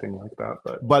channel or anything like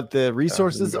that, but the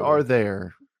resources are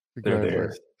there. They're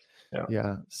there.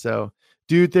 Yeah. So,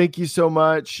 dude, thank you so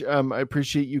much. I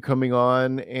appreciate you coming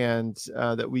on, and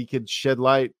that we could shed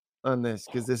light on this,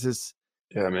 because this is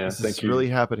Thank you. Really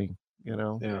happening.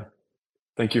 Yeah.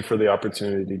 Thank you for the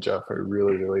opportunity, Jeff. I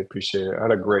really, really appreciate it. I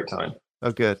had a great time.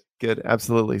 Oh, good.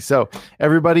 Absolutely. So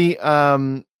everybody,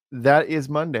 that is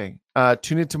Monday.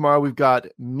 Tune in tomorrow. We've got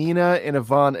Mina and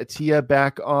Yvonne Attia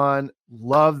back on.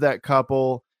 Love that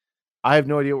couple. I have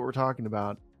no idea what we're talking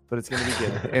about, but it's going to be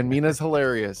good. And Mina's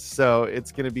hilarious. So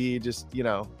it's going to be just,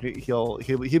 he'll be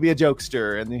a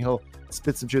jokester, and then he'll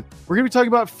spit some truth. We're going to be talking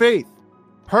about faith.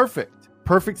 Perfect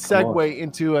segue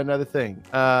into another thing.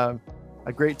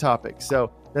 A great topic.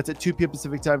 So that's at 2 p.m.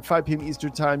 Pacific time, 5 p.m.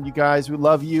 Eastern time. You guys, we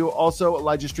love you. Also,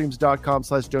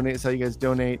 ElijahStreams.com/donate is how you guys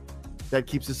donate. That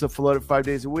keeps us afloat 5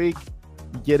 days a week.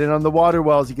 You get in on the water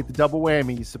wells. You get the double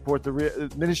whammy. You support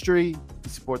the ministry. You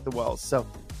support the wells. So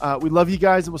we love you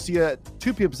guys, and we'll see you at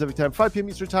 2 p.m. Pacific time, 5 p.m.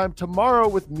 Eastern time tomorrow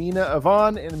with Mina,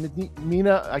 Yvonne, and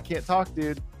Mina. I can't talk,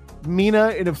 dude. Mina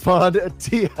and Yvonne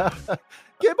Attia.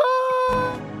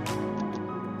 Goodbye.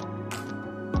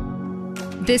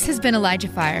 This has been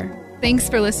ElijahFire. Thanks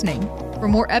for listening. For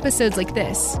more episodes like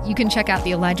this, you can check out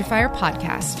the ElijahFire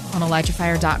podcast on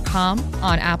ElijahFire.com,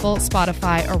 on Apple,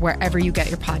 Spotify, or wherever you get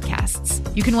your podcasts.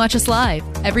 You can watch us live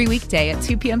every weekday at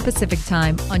 2 p.m. Pacific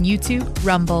time on YouTube,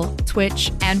 Rumble,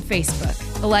 Twitch, and Facebook.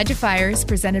 ElijahFire is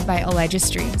presented by Elijah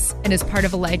Streams and is part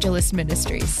of Elijah List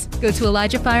Ministries. Go to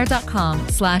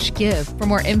ElijahFire.com/give for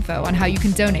more info on how you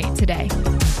can donate today.